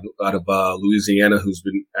Napier out of Louisiana, who's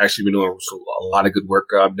been doing a lot of good work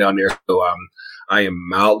down there. So I am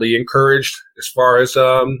mildly encouraged as far as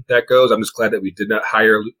that goes. I'm just glad that we did not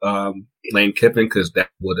hire Lane Kiffin, because that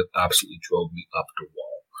would have absolutely drove me up the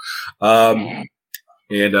wall.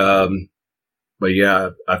 But yeah,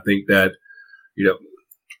 I think that,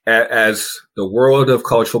 as the world of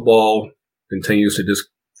college football continues to just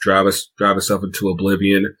drive itself into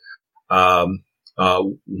oblivion,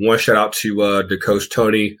 one shout out to Coach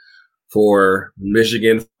Tony for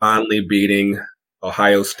Michigan finally beating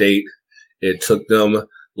Ohio State. It took them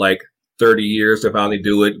like 30 years to finally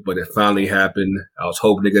do it, but it finally happened. I was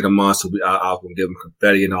hoping to get them on, so I was going to give them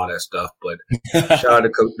confetti and all that stuff. But shout out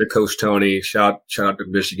to Coach Tony. Shout out to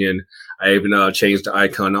Michigan. I even changed the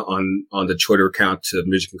icon on the Twitter account to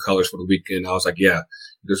Michigan colors for the weekend. I was like, yeah,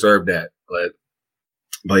 you deserve that. But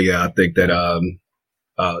yeah, I think that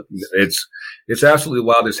it's absolutely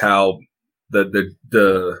wild is how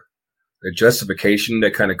the justification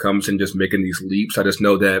that kind of comes in just making these leaps. I just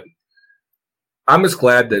know that I'm just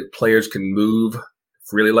glad that players can move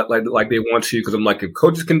freely like they want to, because I'm like, if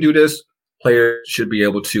coaches can do this, players should be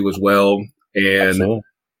able to as well. But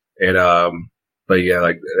yeah,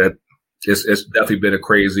 like it's definitely been a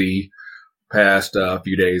crazy past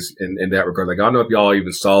few days in that regard. Like, I don't know if y'all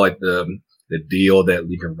even saw like the deal that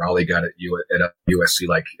Lincoln Riley got at USC.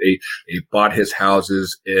 Like they bought his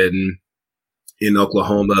houses in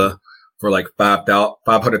Oklahoma for like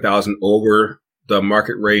 $500,000 over the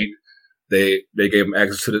market rate. They gave him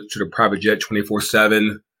access to the private jet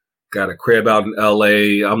 24/7. Got a crib out in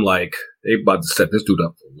LA. I'm like, they about to set this dude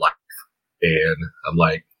up for life. And I'm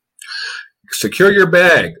like, secure your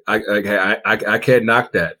bag. I can't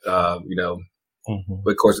knock that. Mm-hmm.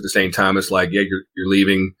 But of course, at the same time, it's like, yeah, you're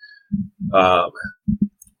leaving. Because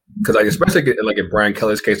like, especially like in Brian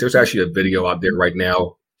Kelly's case, there's actually a video out there right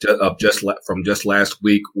now from just last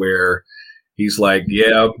week where he's like,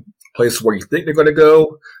 yeah, places where you think they're going to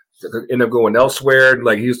go, end up going elsewhere.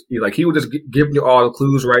 Like he would just give you all the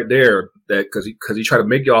clues right there, that because he tried to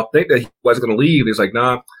make y'all think that he wasn't going to leave. He's like,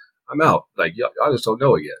 nah, I'm out. Like y'all just don't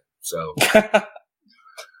know it yet. So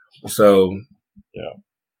yeah,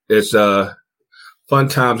 it's fun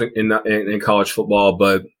times in college football.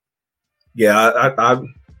 But yeah,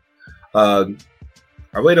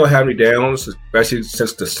 I really don't have any downs, especially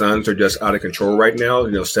since the Suns are just out of control right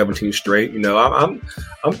now. 17 straight. I'm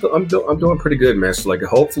doing pretty good, man. So like,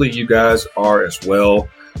 hopefully you guys are as well.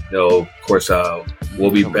 Of course,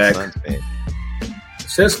 we'll be back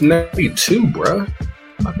since '92, bro.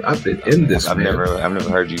 I've been in this. I've never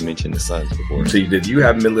heard you mention the Suns before. So you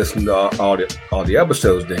haven't been listening to all the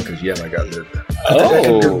episodes then, because I got to.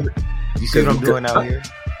 Oh, you see what I'm doing out here?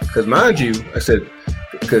 Because mind you, I said.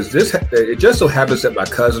 Because it just so happens that my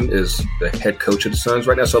cousin is the head coach of the Suns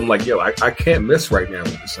right now. So I'm like, yo, I can't miss right now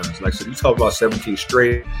with the Suns. Like, so you talk about 17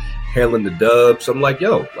 straight, handling the dubs. So I'm like,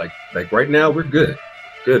 yo, like right now we're good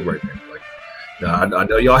right now. Like, I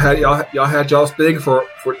know y'all had y'all's thing for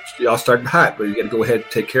y'all starting hot, but you got to go ahead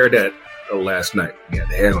and take care of that last night. You got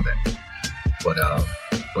to handle that. But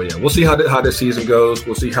yeah, we'll see how this season goes.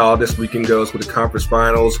 We'll see how this weekend goes with the conference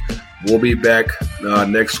finals. We'll be back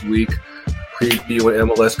next week. Preview an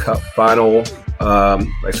MLS Cup final.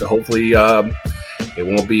 So hopefully it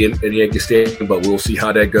won't be in Yankee Stadium, but we'll see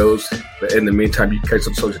how that goes. But in the meantime, you can catch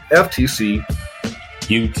some social FTC,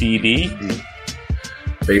 UTD,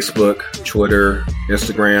 Facebook, Twitter,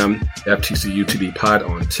 Instagram, FTC UTD Pod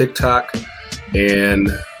on TikTok,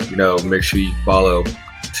 and make sure you follow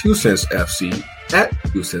 2 Cents FC at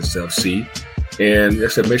 2 Cents FC, and like I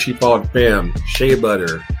said, make sure you follow fam, Shea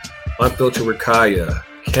Butter, Unfiltered Rakaya.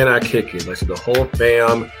 Can I Kick It? Like, so the whole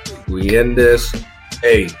fam, we in this.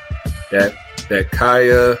 Hey, that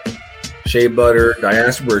Kaya, Shea Butter,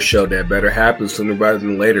 Diaspora show, that better happen sooner rather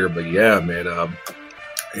than later. But yeah, man,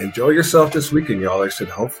 enjoy yourself this weekend, y'all. Like I said,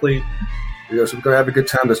 hopefully, so we're gonna have a good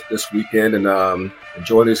time this weekend and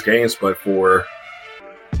enjoy these games. But for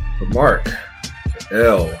Mark, for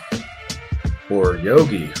L, for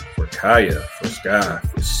Yogi, for Kaya, for Sky,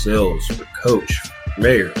 for Sills, for Coach,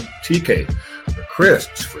 Mayor, TK, for Chris,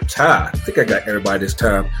 for Ty. I think I got everybody this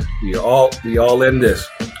time. We all in this.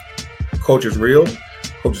 Coaches real.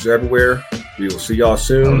 Coaches everywhere. We will see y'all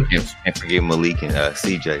soon. And forget Malik and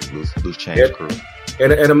CJ, loose change crew.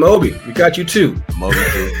 And Amobi. We got you too.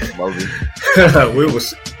 Amobi.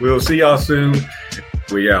 We will see y'all soon.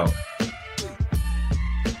 We out.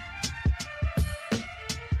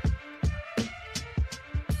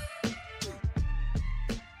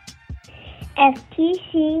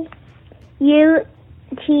 FTC UTD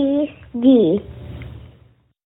TD.